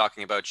going to be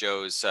talking about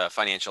Joe's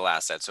financial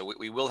assets. So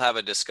we will have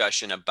a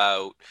discussion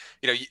about,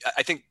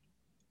 I think,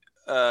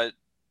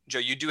 Joe,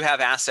 you do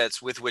have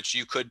assets with which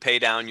you could pay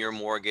down your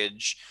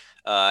mortgage.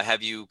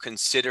 Have you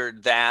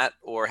considered that,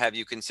 or have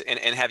you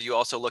and have you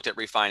also looked at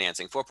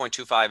refinancing?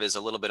 4.25 is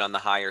a little bit on the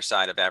higher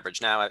side of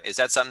average now. Is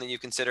that something that you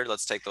considered?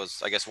 Let's take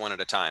those, I guess, one at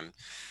a time.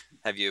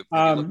 Have you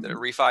looked at a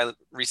refi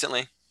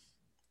recently?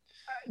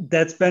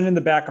 That's been in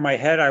the back of my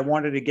head. I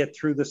wanted to get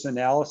through this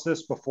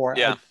analysis before.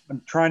 Yeah.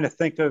 I'm trying to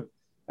think of,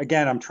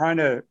 again, I'm trying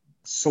to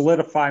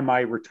solidify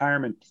my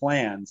retirement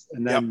plans.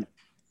 And then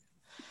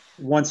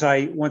once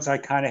I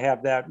kind of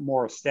have that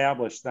more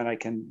established, then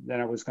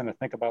I was going to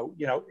think about,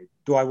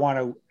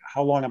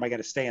 how long am I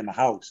going to stay in the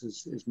house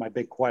is my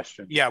big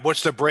question. Yeah.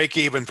 What's the break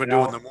even for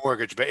doing the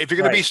mortgage? But if you're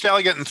going to be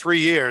selling it in 3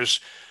 years,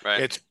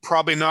 it's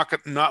probably not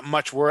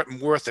much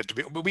worth it.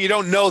 But we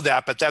don't know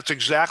that, but that's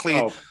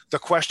exactly the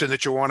question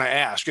that you want to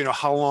ask,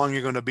 how long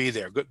you're going to be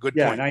there. Good point.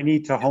 And I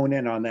need to hone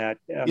in on that,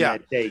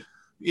 that date.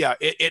 Yeah.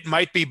 It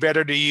might be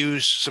better to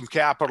use some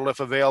capital if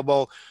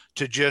available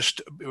to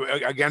just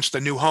against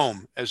the new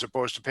home as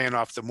opposed to paying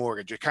off the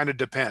mortgage. It kind of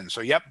depends.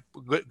 So,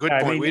 good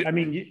point. I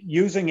mean,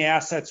 using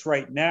assets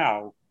right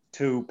now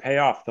to pay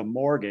off the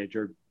mortgage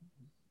or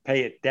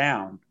pay it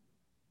down,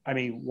 I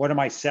mean, what am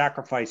I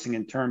sacrificing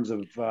in terms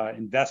of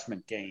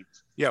investment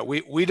gains? Yeah,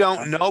 we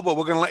don't know, but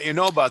we're going to let you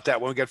know about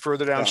that when we get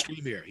further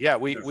downstream here. Yeah,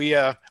 we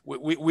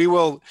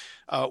will.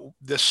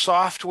 The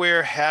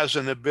software has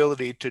an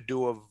ability to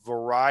do a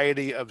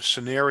variety of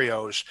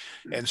scenarios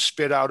and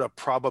spit out a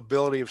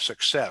probability of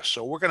success.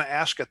 So we're going to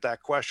ask it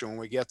that question when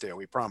we get there.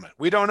 We promise.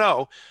 We don't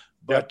know.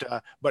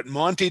 But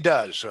Monty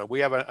does. We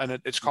have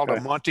it's called a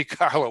Monte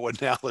Carlo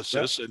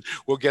analysis, and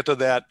we'll get to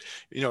that.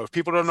 If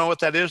people don't know what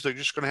that is, they're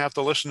just going to have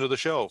to listen to the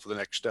show for the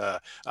next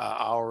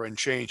hour and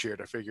change here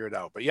to figure it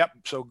out. But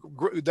so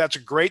that's a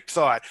great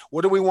thought.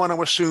 What do we want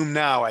to assume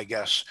now, I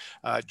guess,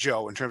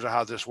 Joe, in terms of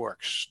how this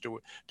works? Do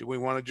we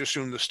want to just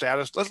assume the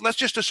status? Let's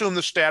just assume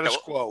the status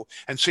quo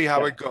and see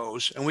how it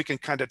goes, and we can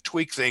kind of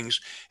tweak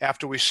things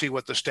after we see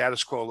what the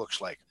status quo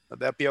looks like. Would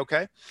that be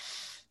okay?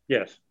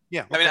 Yes.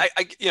 Yeah. Okay.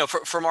 I mean,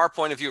 from our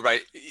point of view, right,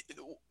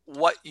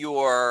 what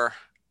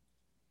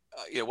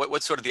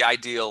what's sort of the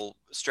ideal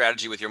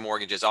strategy with your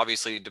mortgages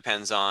obviously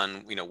depends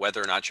on,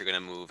 whether or not you're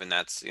going to move. And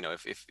that's,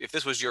 if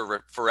this was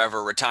your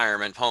forever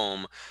retirement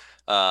home,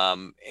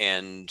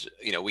 and,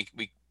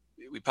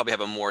 we probably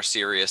have a more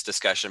serious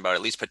discussion about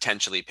at least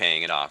potentially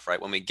paying it off,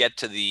 right? When we get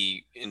to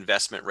the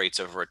investment rates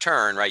of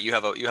return, right, you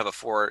have a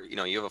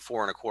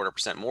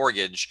 4.25%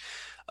 mortgage.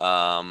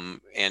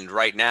 And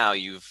right now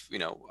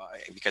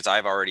because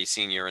I've already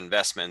seen your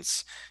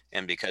investments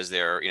and because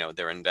they're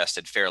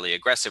invested fairly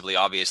aggressively,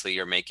 obviously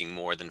you're making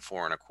more than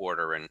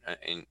 4.25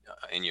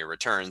 in your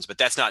returns, but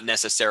that's not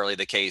necessarily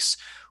the case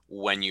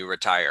when you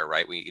retire,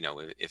 right?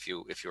 If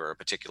you're a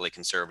particularly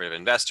conservative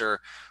investor,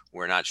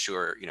 we're not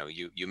sure,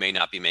 you may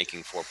not be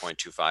making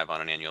 4.25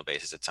 on an annual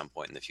basis at some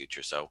point in the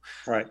future. So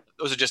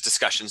those are just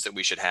discussions that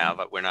we should have.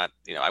 But we're not,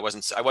 I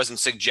wasn't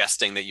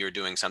suggesting that you're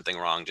doing something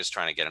wrong, just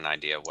trying to get an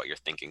idea of what your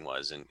thinking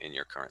was in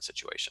your current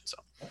situation. So.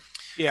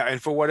 Yeah.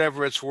 And for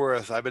whatever it's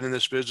worth, I've been in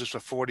this business for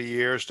 40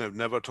 years and I've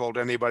never told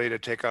anybody to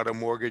take out a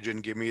mortgage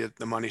and give me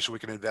the money so we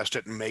can invest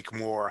it and make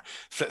more.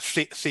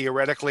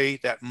 Theoretically,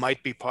 that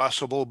might be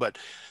possible, but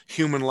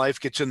human life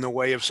gets in the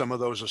way of some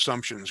of those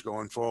assumptions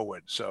going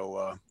forward.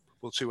 So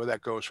we'll see where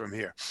that goes from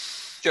here.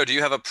 Joe, do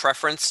you have a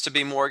preference to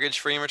be mortgage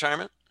free in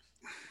retirement?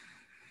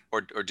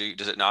 Or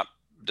does it not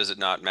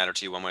matter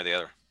to you one way or the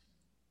other?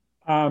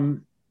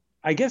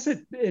 I guess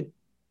it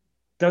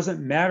doesn't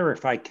matter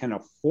if I can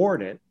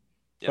afford it.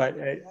 But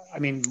I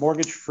mean,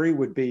 mortgage free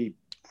would be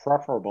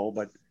preferable,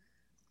 but.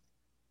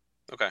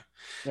 Okay.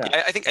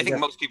 Yeah, I think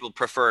most people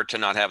prefer to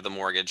not have the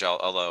mortgage,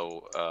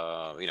 although,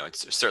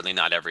 it's certainly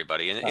not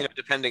everybody. And,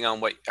 depending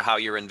on how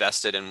you're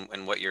invested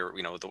and what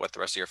what the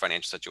rest of your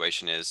financial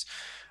situation is,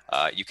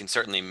 you can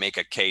certainly make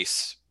a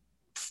case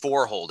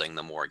for holding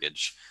the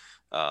mortgage.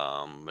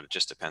 But it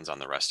just depends on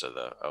the rest of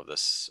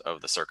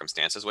the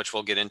circumstances, which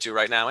we'll get into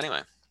right now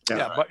anyway.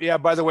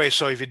 By the way,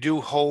 so if you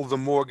do hold the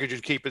mortgage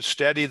and keep it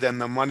steady, then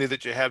the money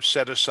that you have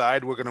set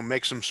aside, we're going to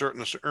make some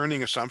certain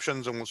earning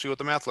assumptions and we'll see what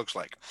the math looks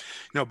like.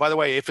 By the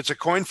way, if it's a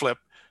coin flip,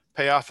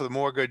 pay off the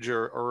mortgage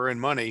or earn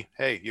money,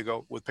 hey, you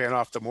go with paying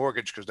off the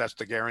mortgage because that's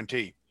the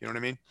guarantee. You know what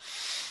I mean?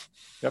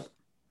 Yep.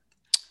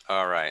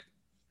 All right.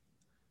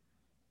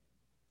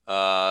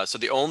 So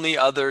the only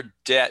other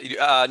debt,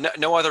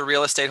 no other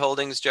real estate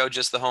holdings, Joe,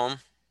 just the home?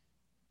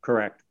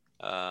 Correct.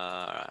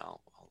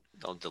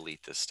 I'll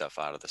delete this stuff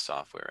out of the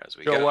software as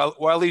we go. So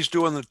while he's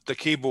doing the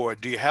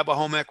keyboard, do you have a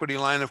home equity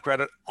line of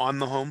credit on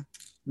the home?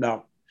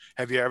 No.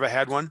 Have you ever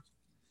had one?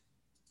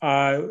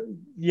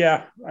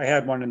 Yeah, I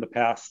had one in the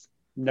past.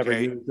 Never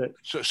used it.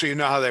 So you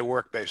know how they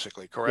work,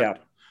 basically,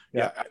 correct?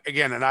 Yeah.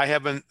 Again, and I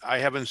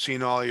haven't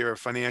seen all your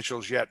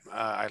financials yet.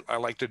 I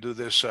like to do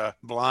this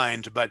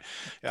blind, but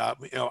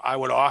I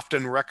would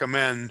often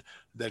recommend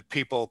that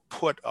people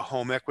put a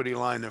home equity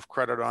line of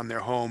credit on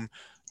their home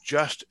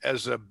just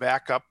as a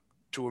backup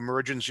to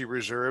emergency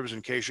reserves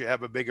in case you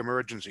have a big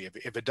emergency.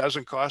 If it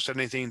doesn't cost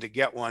anything to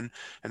get one,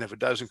 and if it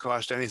doesn't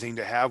cost anything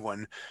to have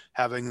one,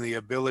 having the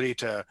ability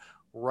to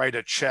write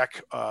a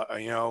check,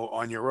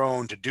 on your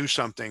own to do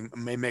something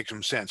may make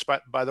some sense.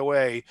 But by the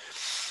way,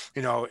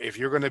 if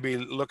you're going to be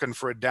looking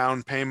for a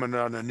down payment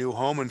on a new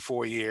home in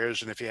 4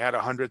 years, and if you had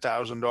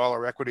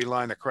 $100,000 equity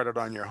line of credit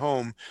on your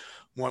home,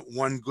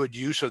 one good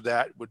use of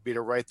that would be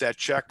to write that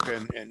check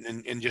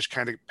and just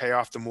kind of pay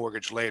off the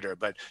mortgage later.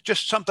 But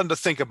just something to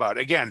think about.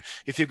 Again,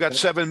 if you've got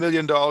 $7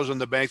 million in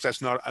the bank,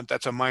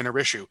 that's a minor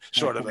issue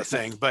sort of a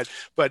thing. But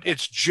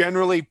it's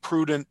generally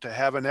prudent to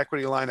have an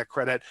equity line of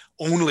credit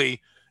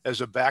only as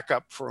a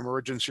backup for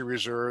emergency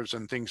reserves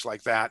and things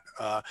like that.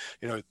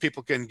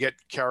 People can get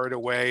carried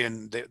away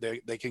and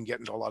they can get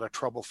into a lot of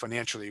trouble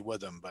financially with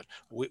them, but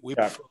we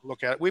prefer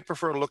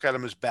to look at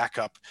them as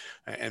backup,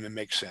 and it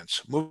makes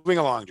sense. Moving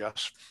along,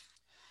 Jess.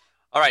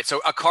 All right.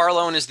 So a car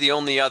loan is the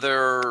only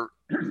other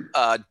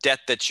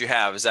debt that you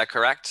have. Is that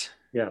correct?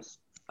 Yes.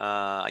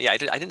 I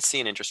didn't see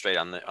an interest rate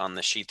on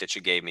the sheet that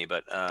you gave me,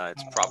 but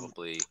it's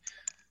probably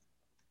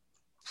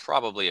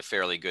a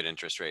fairly good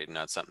interest rate, and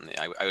not something that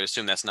I would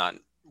assume that's not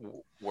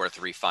worth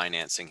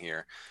refinancing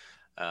here.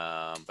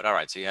 But all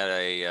right, so you had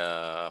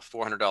a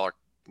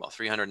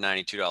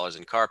 $392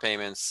 in car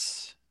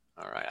payments.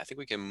 All right, I think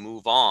we can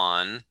move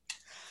on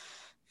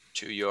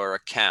to your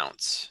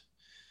accounts.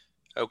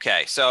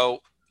 Okay,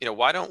 so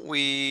why don't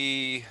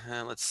we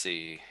let's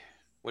see,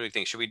 what do you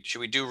think?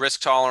 Should we do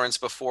risk tolerance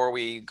before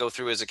we go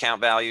through his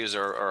account values,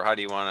 or how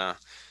do you want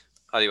to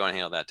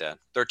handle that, Dad?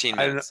 13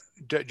 minutes.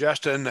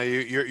 Justin,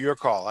 your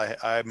call.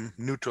 I'm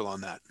neutral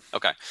on that.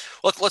 Okay.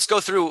 Well, let's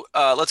go through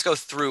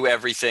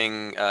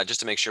everything just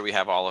to make sure we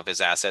have all of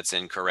his assets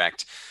in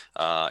correct.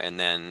 And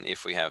then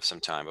if we have some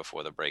time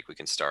before the break, we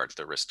can start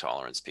the risk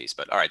tolerance piece.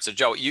 But all right. So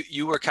Joe,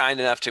 you were kind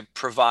enough to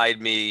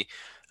provide me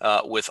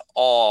with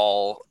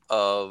all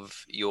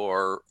of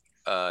your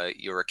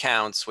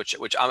accounts,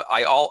 which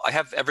I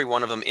have every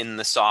one of them in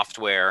the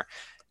software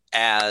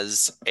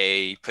as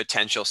a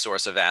potential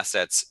source of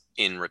assets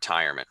in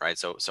retirement, right?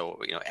 So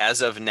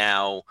as of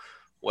now,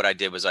 what I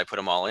did was I put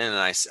them all in,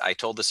 and I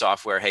told the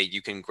software, hey,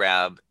 you can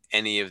grab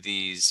any of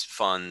these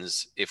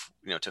funds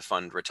to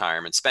fund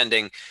retirement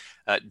spending.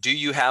 Do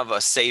you have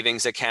a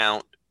savings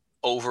account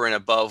over and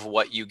above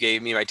what you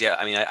gave me, right? Yeah,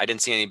 I mean, I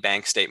didn't see any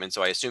bank statement,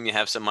 so I assume you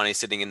have some money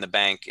sitting in the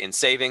bank in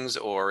savings,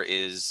 or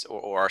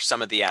are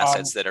some of the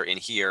assets that are in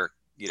here,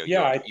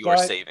 your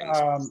savings?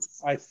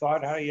 I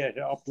thought how you had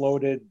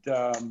uploaded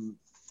the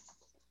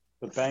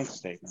bank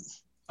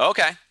statements.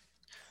 Okay.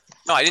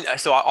 No, I didn't.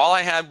 So all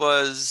I had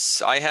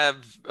was I have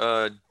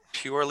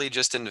purely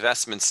just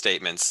investment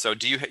statements. So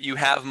do you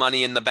have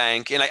money in the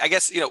bank? And I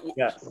guess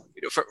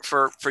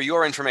for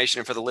your information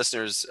and for the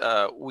listeners,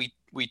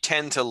 we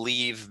tend to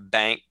leave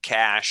bank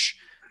cash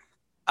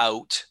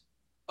out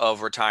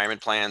of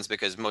retirement plans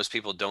because most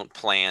people don't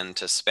plan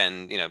to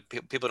spend.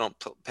 People don't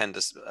plan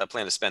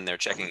to spend their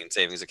checking and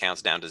savings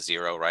accounts down to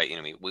zero, right?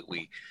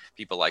 We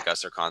people like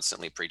us are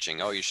constantly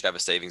preaching, oh, you should have a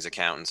savings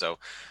account, and so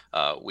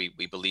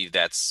we believe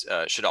that's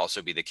should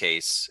also be the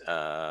case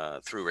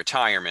through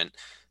retirement.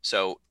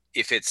 So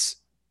if it's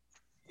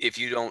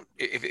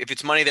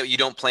money that you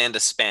don't plan to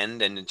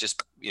spend and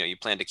just you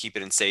plan to keep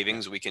it in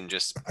savings, we can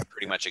just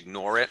pretty much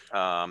ignore it.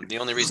 The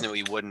only reason that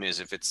we wouldn't is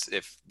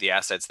if the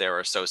assets there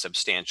are so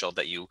substantial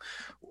that you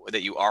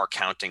are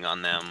counting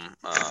on them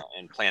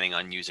and planning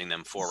on using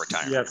them for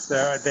retirement. Yes,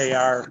 they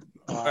are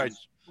a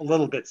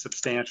little bit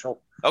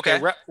substantial.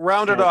 Okay,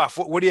 round it off.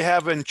 What do you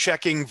have in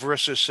checking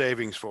versus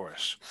savings for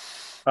us?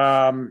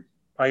 I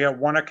got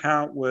one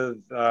account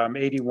with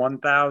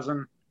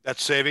 81,000.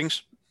 That's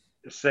savings.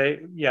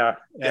 Yeah.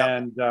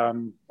 And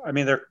I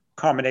mean, they're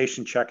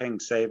combination checking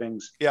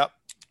savings. Yep.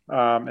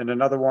 And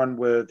another one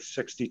with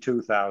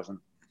 62,000.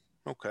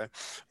 Okay.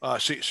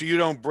 So you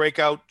don't break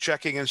out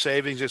checking and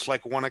savings. It's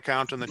like one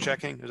account in the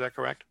checking. Is that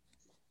correct?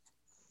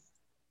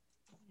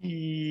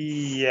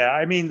 Yeah.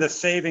 I mean, the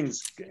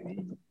savings,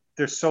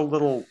 there's so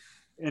little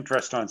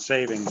interest on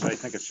savings. I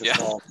think it's just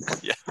all.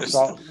 Yeah.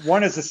 So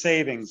one is the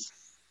savings,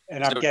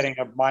 and I'm getting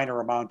a minor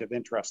amount of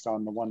interest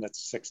on the one that's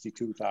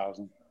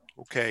 62,000.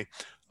 Okay.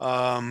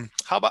 How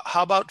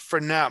about for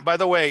now? By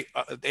the way,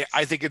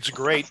 I think it's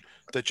great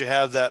that you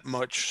have that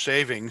much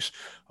savings.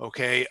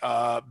 Okay.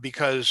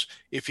 Because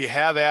if you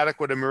have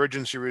adequate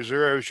emergency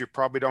reserves, you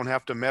probably don't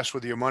have to mess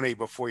with your money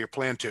before you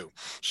plan to,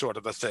 sort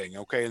of a thing.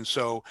 Okay. And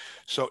so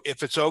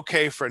if it's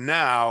okay for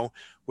now,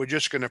 we're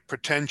just going to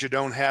pretend you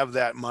don't have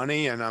that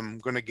money. And I'm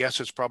going to guess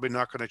it's probably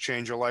not going to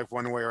change your life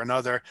one way or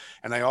another.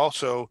 And I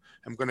also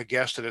am going to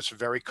guess that it's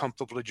very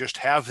comfortable to just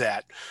have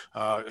that,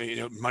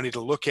 money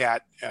to look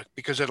at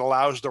because it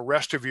allows the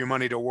rest of your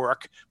money to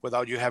work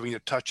without you having to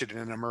touch it in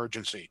an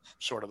emergency,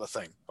 sort of a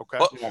thing. Okay.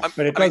 Well, yeah,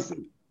 but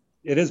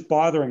it is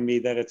bothering me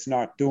that it's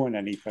not doing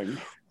anything.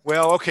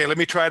 Well, okay. Let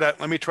me try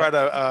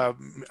to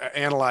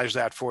analyze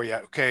that for you.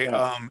 Okay,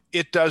 Yeah.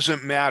 It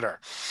doesn't matter.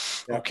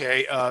 Yeah.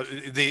 Okay,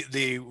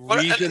 the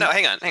reason. No,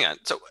 hang on.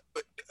 So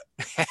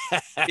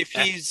if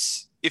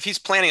if he's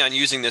planning on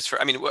using this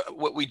for, I mean,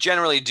 what we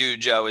generally do,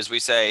 Joe, is we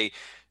say,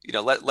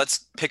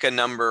 let's pick a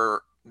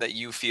number that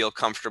you feel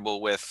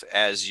comfortable with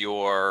as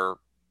your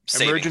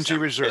emergency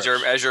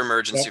reserve, as your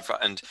emergency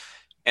fund,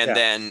 and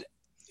then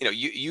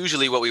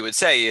usually what we would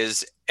say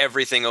is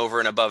everything over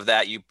and above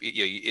that you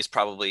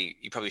probably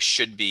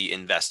should be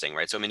investing,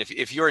 right? So I mean,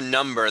 if your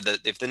number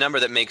if the number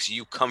that makes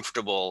you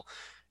comfortable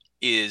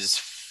is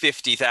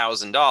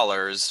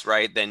 $50,000,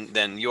 right?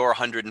 Then your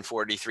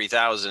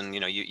 143,000,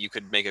 you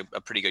could make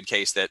a pretty good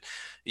case that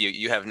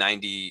you have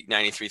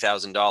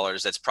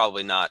 $93,000. That's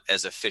probably not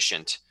as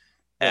efficient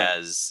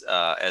as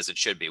it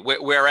should be.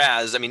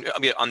 Whereas, I mean,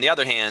 on the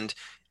other hand,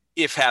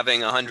 if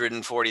having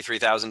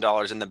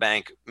 $143,000 in the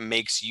bank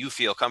makes you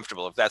feel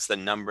comfortable, if that's the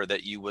number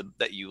that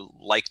you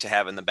like to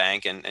have in the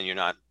bank, and you're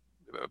not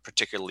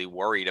particularly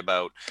worried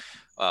about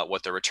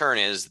what the return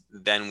is,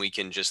 then we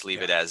can just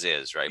leave it as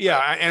is, right? Yeah,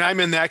 and I'm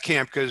in that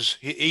camp because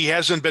he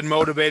hasn't been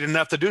motivated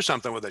enough to do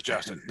something with it,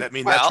 Justin.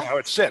 That's how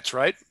it sits,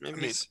 right?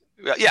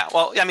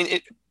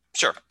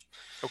 Sure.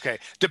 Okay.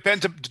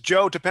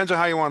 Joe, depends on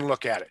how you want to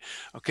look at it.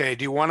 Okay.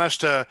 Do you want us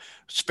to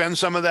spend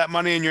some of that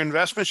money in your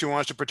investments? You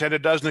want us to pretend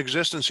it doesn't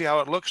exist and see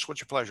how it looks?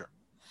 What's your pleasure?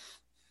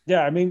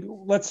 Yeah. I mean,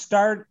 let's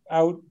start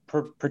out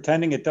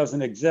pretending it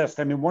doesn't exist.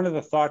 I mean, one of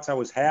the thoughts I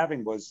was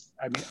having was,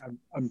 I mean,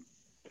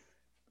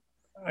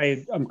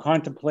 I'm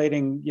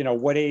contemplating,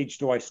 what age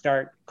do I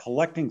start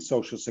collecting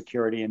Social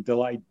Security, and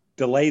do I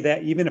delay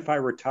that? Even if I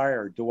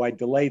retire, do I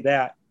delay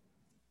that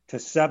to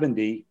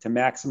 70 to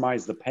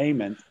maximize the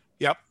payment?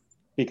 Yep.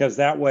 Because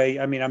that way,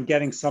 I mean, I'm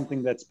getting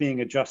something that's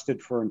being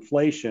adjusted for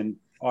inflation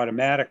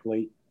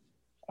automatically.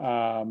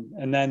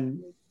 And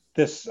then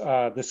this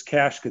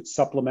cash could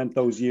supplement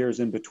those years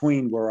in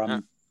between where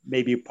I'm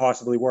maybe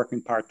possibly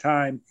working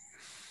part-time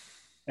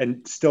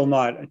and still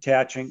not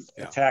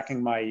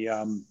attacking my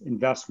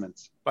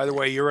investments. By the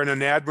way, you're in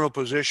an admirable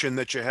position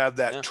that you have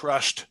that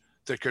trust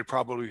that could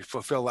probably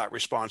fulfill that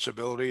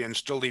responsibility and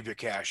still leave your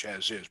cash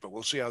as is, but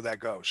we'll see how that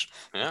goes.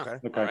 Yeah.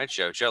 Okay. All right,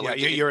 Joe. Yeah,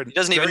 he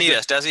doesn't even need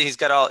us, does he? He's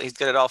got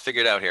it all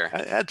figured out here.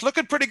 It's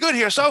looking pretty good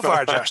here so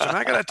far, Justin.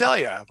 I got to tell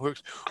you.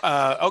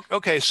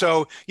 Okay.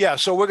 So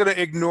we're going to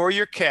ignore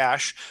your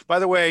cash. By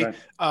the way,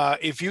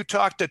 if you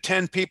talk to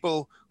 10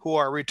 people who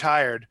are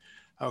retired,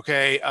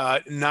 okay,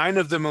 9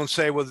 of them will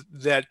say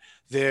that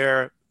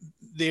they're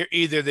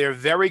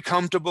very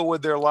comfortable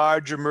with their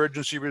large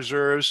emergency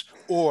reserves,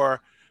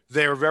 or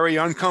they're very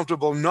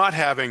uncomfortable not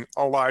having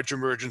a large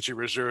emergency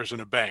reserves in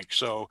a bank.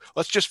 So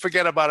let's just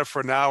forget about it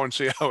for now and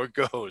see how it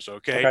goes.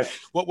 Okay.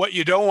 What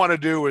you don't want to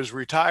do is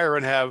retire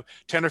and have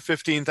 $10,000 or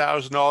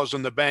 $15,000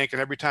 in the bank,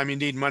 and every time you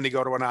need money,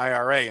 go to an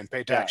IRA and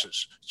pay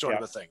taxes, sort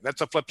of a thing. That's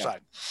the flip side.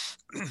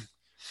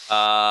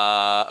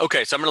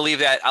 Okay, so I'm going to leave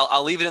that.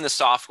 I'll leave it in the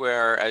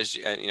software as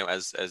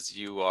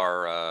you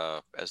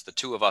are, as the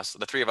 3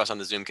 of us on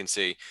the Zoom can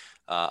see.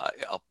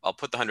 I'll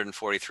put the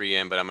 143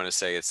 in, but I'm going to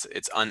say it's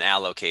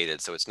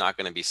unallocated, so it's not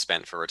going to be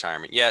spent for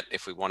retirement yet.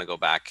 If we want to go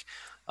back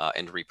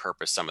and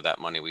repurpose some of that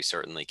money, we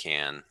certainly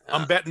can.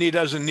 I'm betting he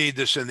doesn't need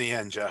this in the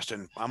end,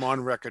 Justin. I'm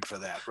on record for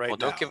that now.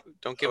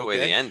 Don't give away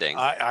the ending.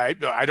 I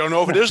don't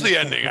know if it is the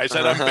ending. I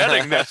said I'm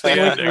betting that's the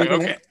ending.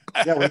 Okay.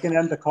 Yeah, we can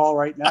end the call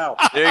right now.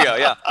 There you go.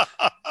 Yeah.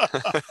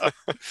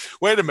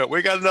 Wait a minute.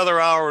 We got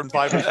another hour and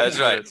 5 minutes. That's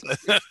right.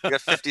 We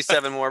got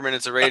 57 more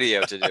minutes of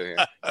radio to do here.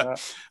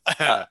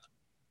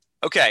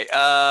 Okay.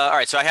 All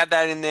right. So I have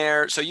that in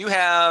there. So you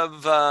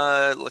have,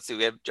 let's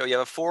see, Joe, you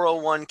have a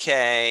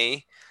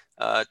 401k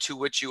to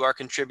which you are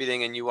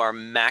contributing, and you are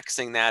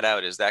maxing that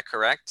out. Is that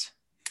correct?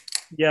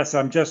 Yes.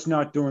 I'm just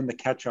not doing the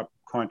catch-up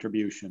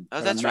contribution.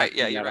 Oh, that's right.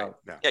 Yeah, you're right.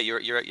 Yeah,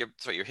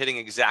 you're hitting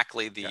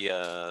exactly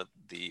the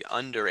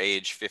under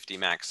age 50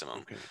 maximum.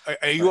 Okay.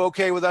 Are you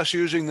okay with us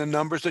using the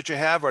numbers that you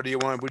have, or do you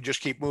want to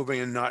just keep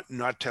moving and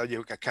not tell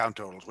you account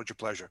totals? What's your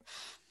pleasure?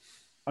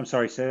 I'm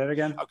sorry, say that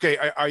again. Okay.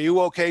 Are you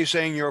okay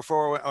saying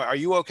are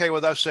you okay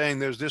with us saying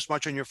there's this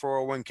much in your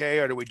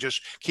 401k, or do we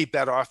just keep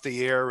that off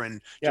the air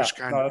and just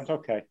kind of? No, that's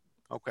okay.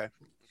 Okay.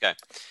 Okay.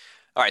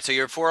 All right. So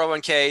your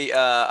 401k,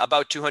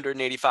 about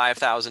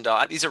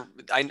 $285,000. These are,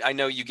 I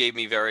know you gave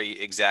me very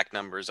exact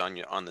numbers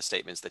on the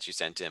statements that you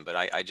sent in, but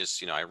I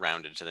just, I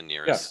rounded to the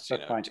nearest,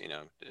 $10 or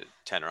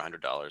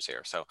 $100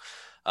 here. So,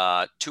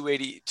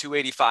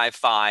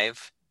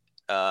 285.5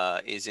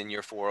 is in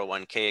your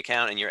 401k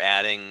account, and you're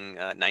adding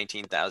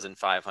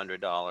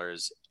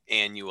 $19,500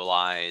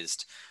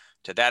 annualized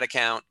to that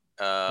account.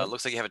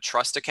 Looks like you have a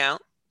trust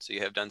account, so you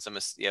have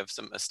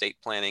some estate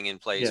planning in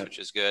place, which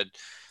is good.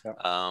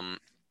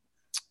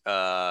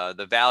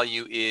 The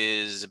value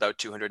is about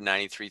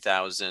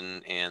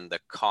 $293,000, and the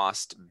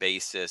cost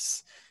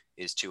basis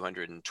is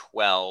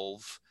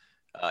 $212,000.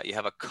 You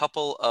have a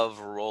couple of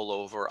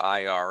rollover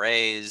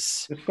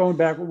IRAs. Just going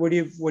back, what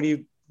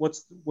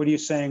are you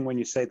saying when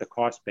you say the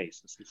cost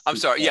basis? I'm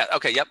sorry. Yeah.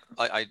 Okay. Yep.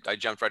 I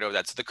jumped right over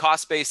that. So the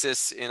cost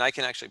basis, and I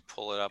can actually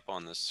pull it up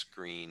on the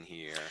screen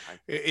here.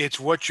 It's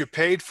what you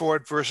paid for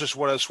it versus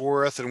what it's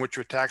worth, and what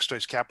your tax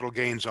capital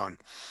gains on.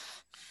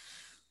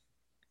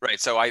 Right.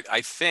 So I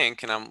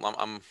think, and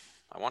I'm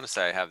I want to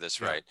say I have this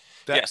Yeah. right.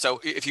 That- Yeah. So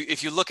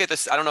if you look at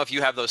this, I don't know if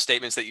you have those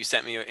statements that you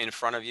sent me in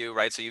front of you,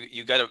 right? So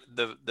you got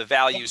the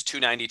values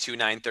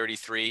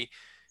 292,933,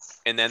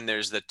 and then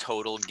there's the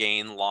total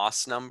gain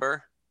loss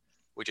number,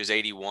 which is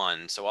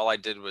 81. So all I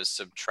did was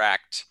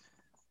subtract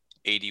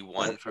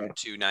 81 from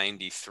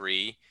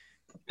 293,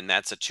 and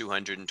that's a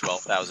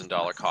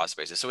 $212,000 cost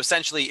basis. So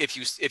essentially, if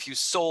you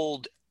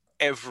sold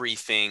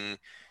everything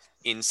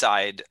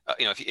inside,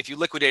 if you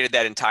liquidated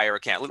that entire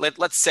account,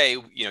 let's say,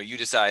 you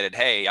decided,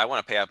 hey, I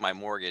want to pay off my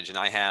mortgage and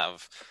I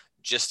have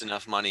just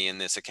enough money in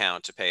this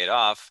account to pay it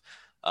off.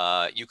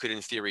 You could,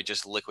 in theory,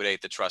 just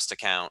liquidate the trust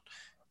account.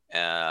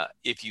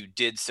 If you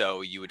did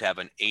so, you would have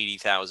an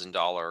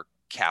 $80,000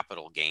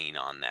 capital gain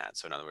on that.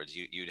 So in other words,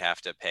 you'd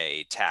have to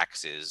pay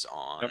taxes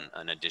on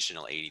an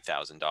additional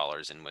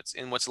 $80,000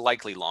 in what's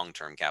likely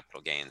long-term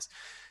capital gains.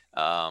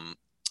 You'd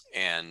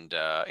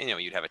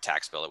have a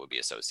tax bill that would be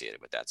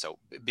associated with that. So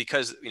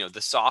because,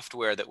 the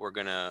software that we're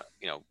going to,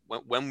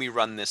 when we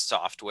run this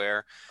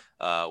software,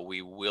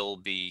 we will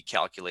be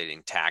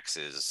calculating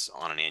taxes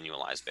on an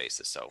annualized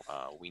basis. So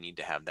we need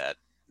to have that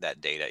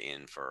data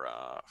in for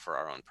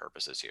our own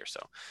purposes here. So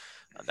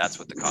that's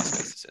what the cost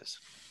basis is.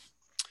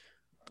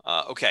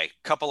 Okay,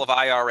 couple of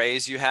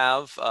IRAs you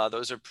have.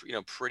 Those are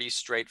pretty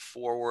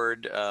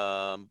straightforward.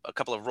 A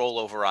couple of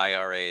rollover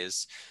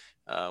IRAs,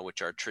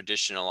 which are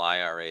traditional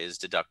IRAs,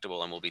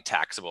 deductible and will be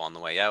taxable on the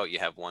way out. You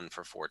have one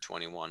for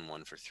 421,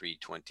 one for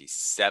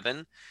 327.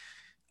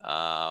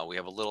 We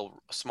have a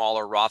little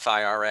smaller Roth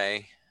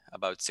IRA,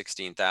 about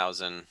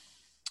 16,000.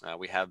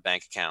 We have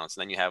bank accounts,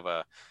 and then you have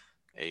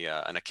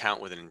an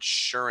account with an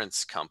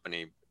insurance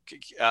company.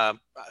 I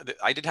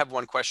did have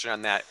one question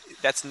on that.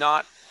 That's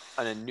not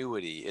an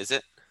annuity, is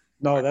it?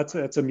 No, that's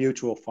a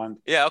mutual fund.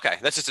 Yeah, okay.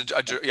 That's just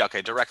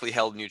okay, directly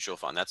held mutual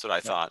fund. That's what I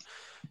thought.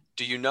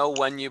 Do you know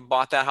when you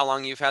bought that? How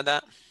long you've had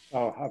that?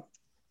 Oh,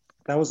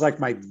 that was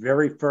like my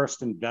very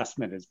first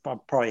investment. I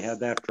probably had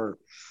that for.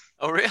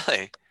 Oh,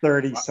 really?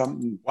 30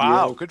 something.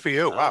 Wow, years. good for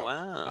you. Oh, Wow.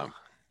 Wow.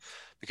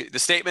 Because the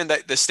statement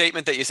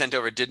that you sent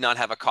over did not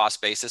have a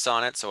cost basis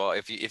on it. So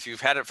if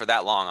you've had it for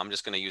that long, I'm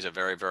just going to use a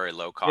very, very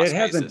low cost basis. It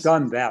hasn't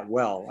done that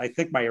well. I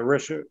think my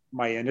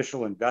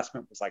initial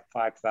investment was like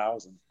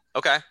 5,000.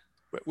 Okay.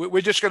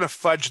 We're just going to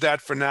fudge that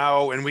for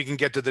now, and we can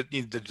get to the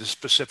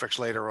specifics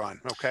later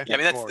on. Okay. Yeah,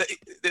 I mean,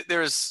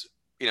 there's,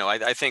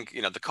 I think,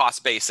 the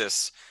cost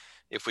basis,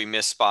 if we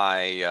miss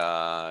by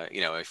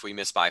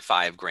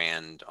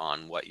 $5,000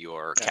 on what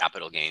your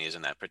capital gain is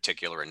in that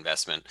particular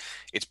investment,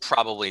 it's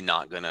probably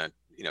not going to,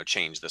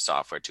 change the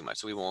software too much.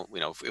 So we won't,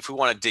 if we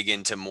want to dig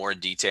into more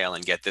detail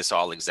and get this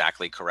all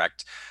exactly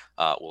correct,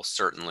 we can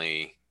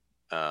certainly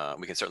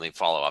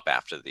follow up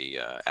after the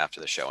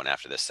show and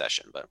after this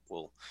session, but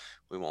we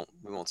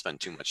won't spend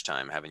too much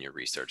time having your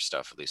research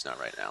stuff, at least not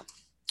right now.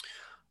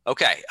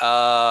 Okay.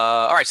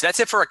 All right. So that's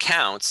it for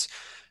accounts.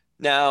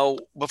 Now,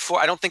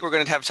 I don't think we're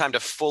going to have time to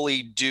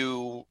fully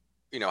do,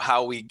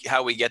 how we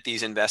get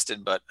these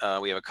invested, but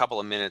we have a couple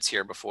of minutes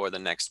here before the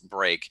next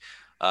break.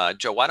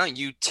 Joe, why don't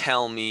you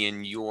tell me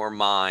in your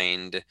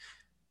mind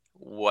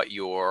what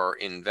your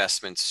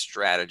investment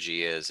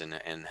strategy is and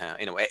how,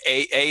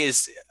 A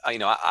is,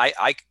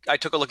 I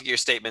took a look at your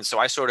statement, so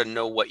I sort of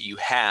know what you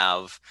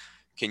have.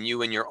 Can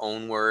you, in your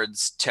own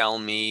words, tell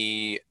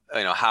me,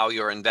 how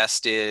you're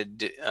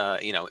invested,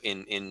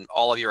 in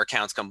all of your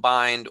accounts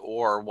combined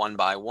or one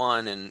by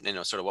one, and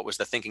sort of what was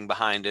the thinking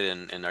behind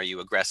it, and are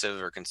you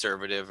aggressive or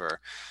conservative or?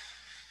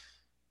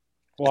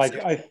 Well,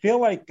 I feel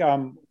like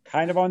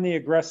kind of on the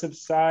aggressive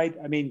side.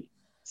 I mean,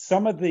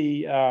 some of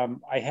the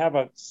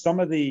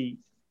some of the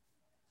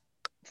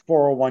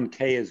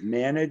 401k is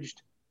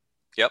managed.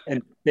 Yep.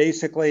 And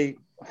basically,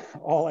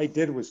 all I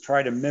did was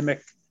try to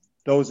mimic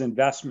those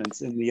investments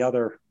in the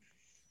other.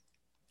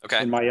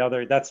 Okay. In my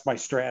other, that's my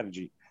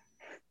strategy.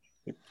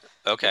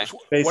 Okay.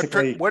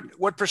 Basically,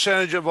 what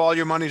percentage of all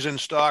your money's in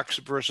stocks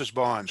versus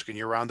bonds? Can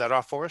you round that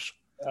off for us?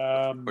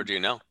 Or do you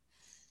know?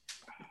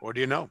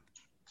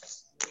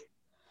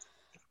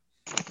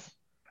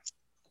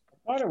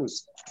 I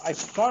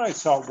thought I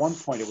saw at one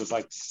point it was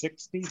like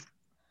 60,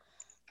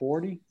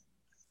 40.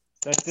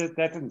 That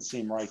didn't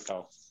seem right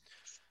though.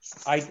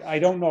 I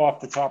don't know off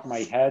the top of my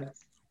head.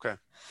 Okay.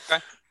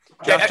 Okay.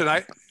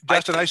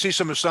 Justin, I see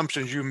some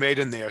assumptions you made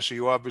in there, so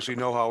you obviously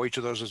know how each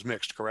of those is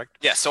mixed, correct?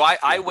 Yeah. So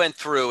I went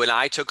through and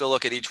I took a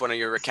look at each one of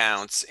your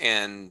accounts,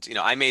 and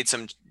I made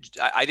some.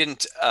 I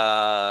didn't.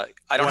 I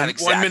don't have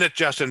exact 1 minute,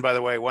 Justin. By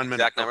the way, 1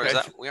 minute. Exact number. Okay.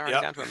 Is that, we are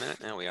down to a minute.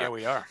 Yeah, we are. Yeah,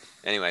 we are.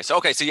 Anyway, so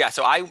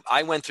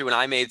I went through and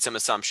I made some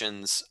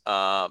assumptions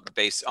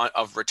based on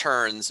of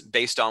returns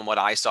based on what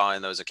I saw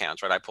in those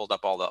accounts. Right. I pulled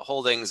up all the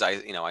holdings.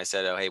 I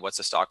said, oh, hey, what's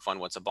a stock fund?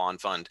 What's a bond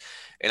fund?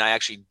 And I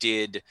actually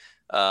did.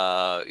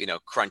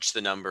 Crunch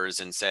the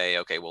numbers and say,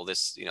 okay, well,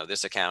 this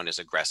account is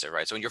aggressive,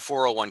 right? So when your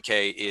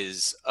 401k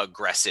is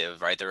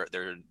aggressive, right? There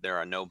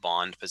are no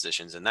bond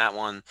positions in that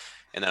one.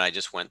 And then I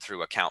just went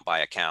through account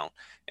by account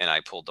and I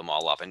pulled them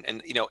all up.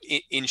 And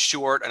in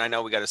short, and I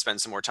know we got to spend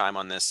some more time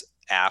on this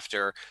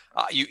after,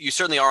 you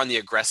certainly are on the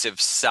aggressive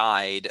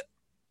side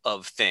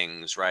of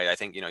things, right? I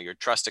think, your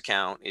trust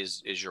account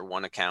is your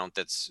one account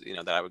that's,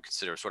 that I would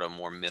consider sort of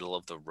more middle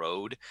of the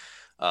road.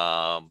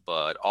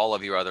 But all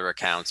of your other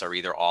accounts are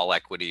either all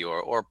equity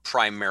or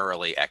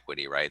primarily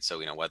equity, right?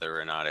 So, whether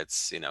or not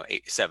it's,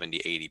 70,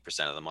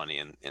 80% of the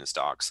money in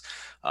stocks.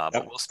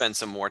 But we'll spend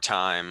some more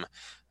time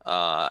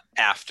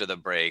after the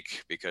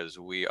break because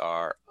we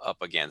are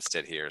up against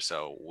it here.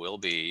 So we'll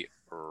be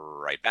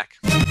right back.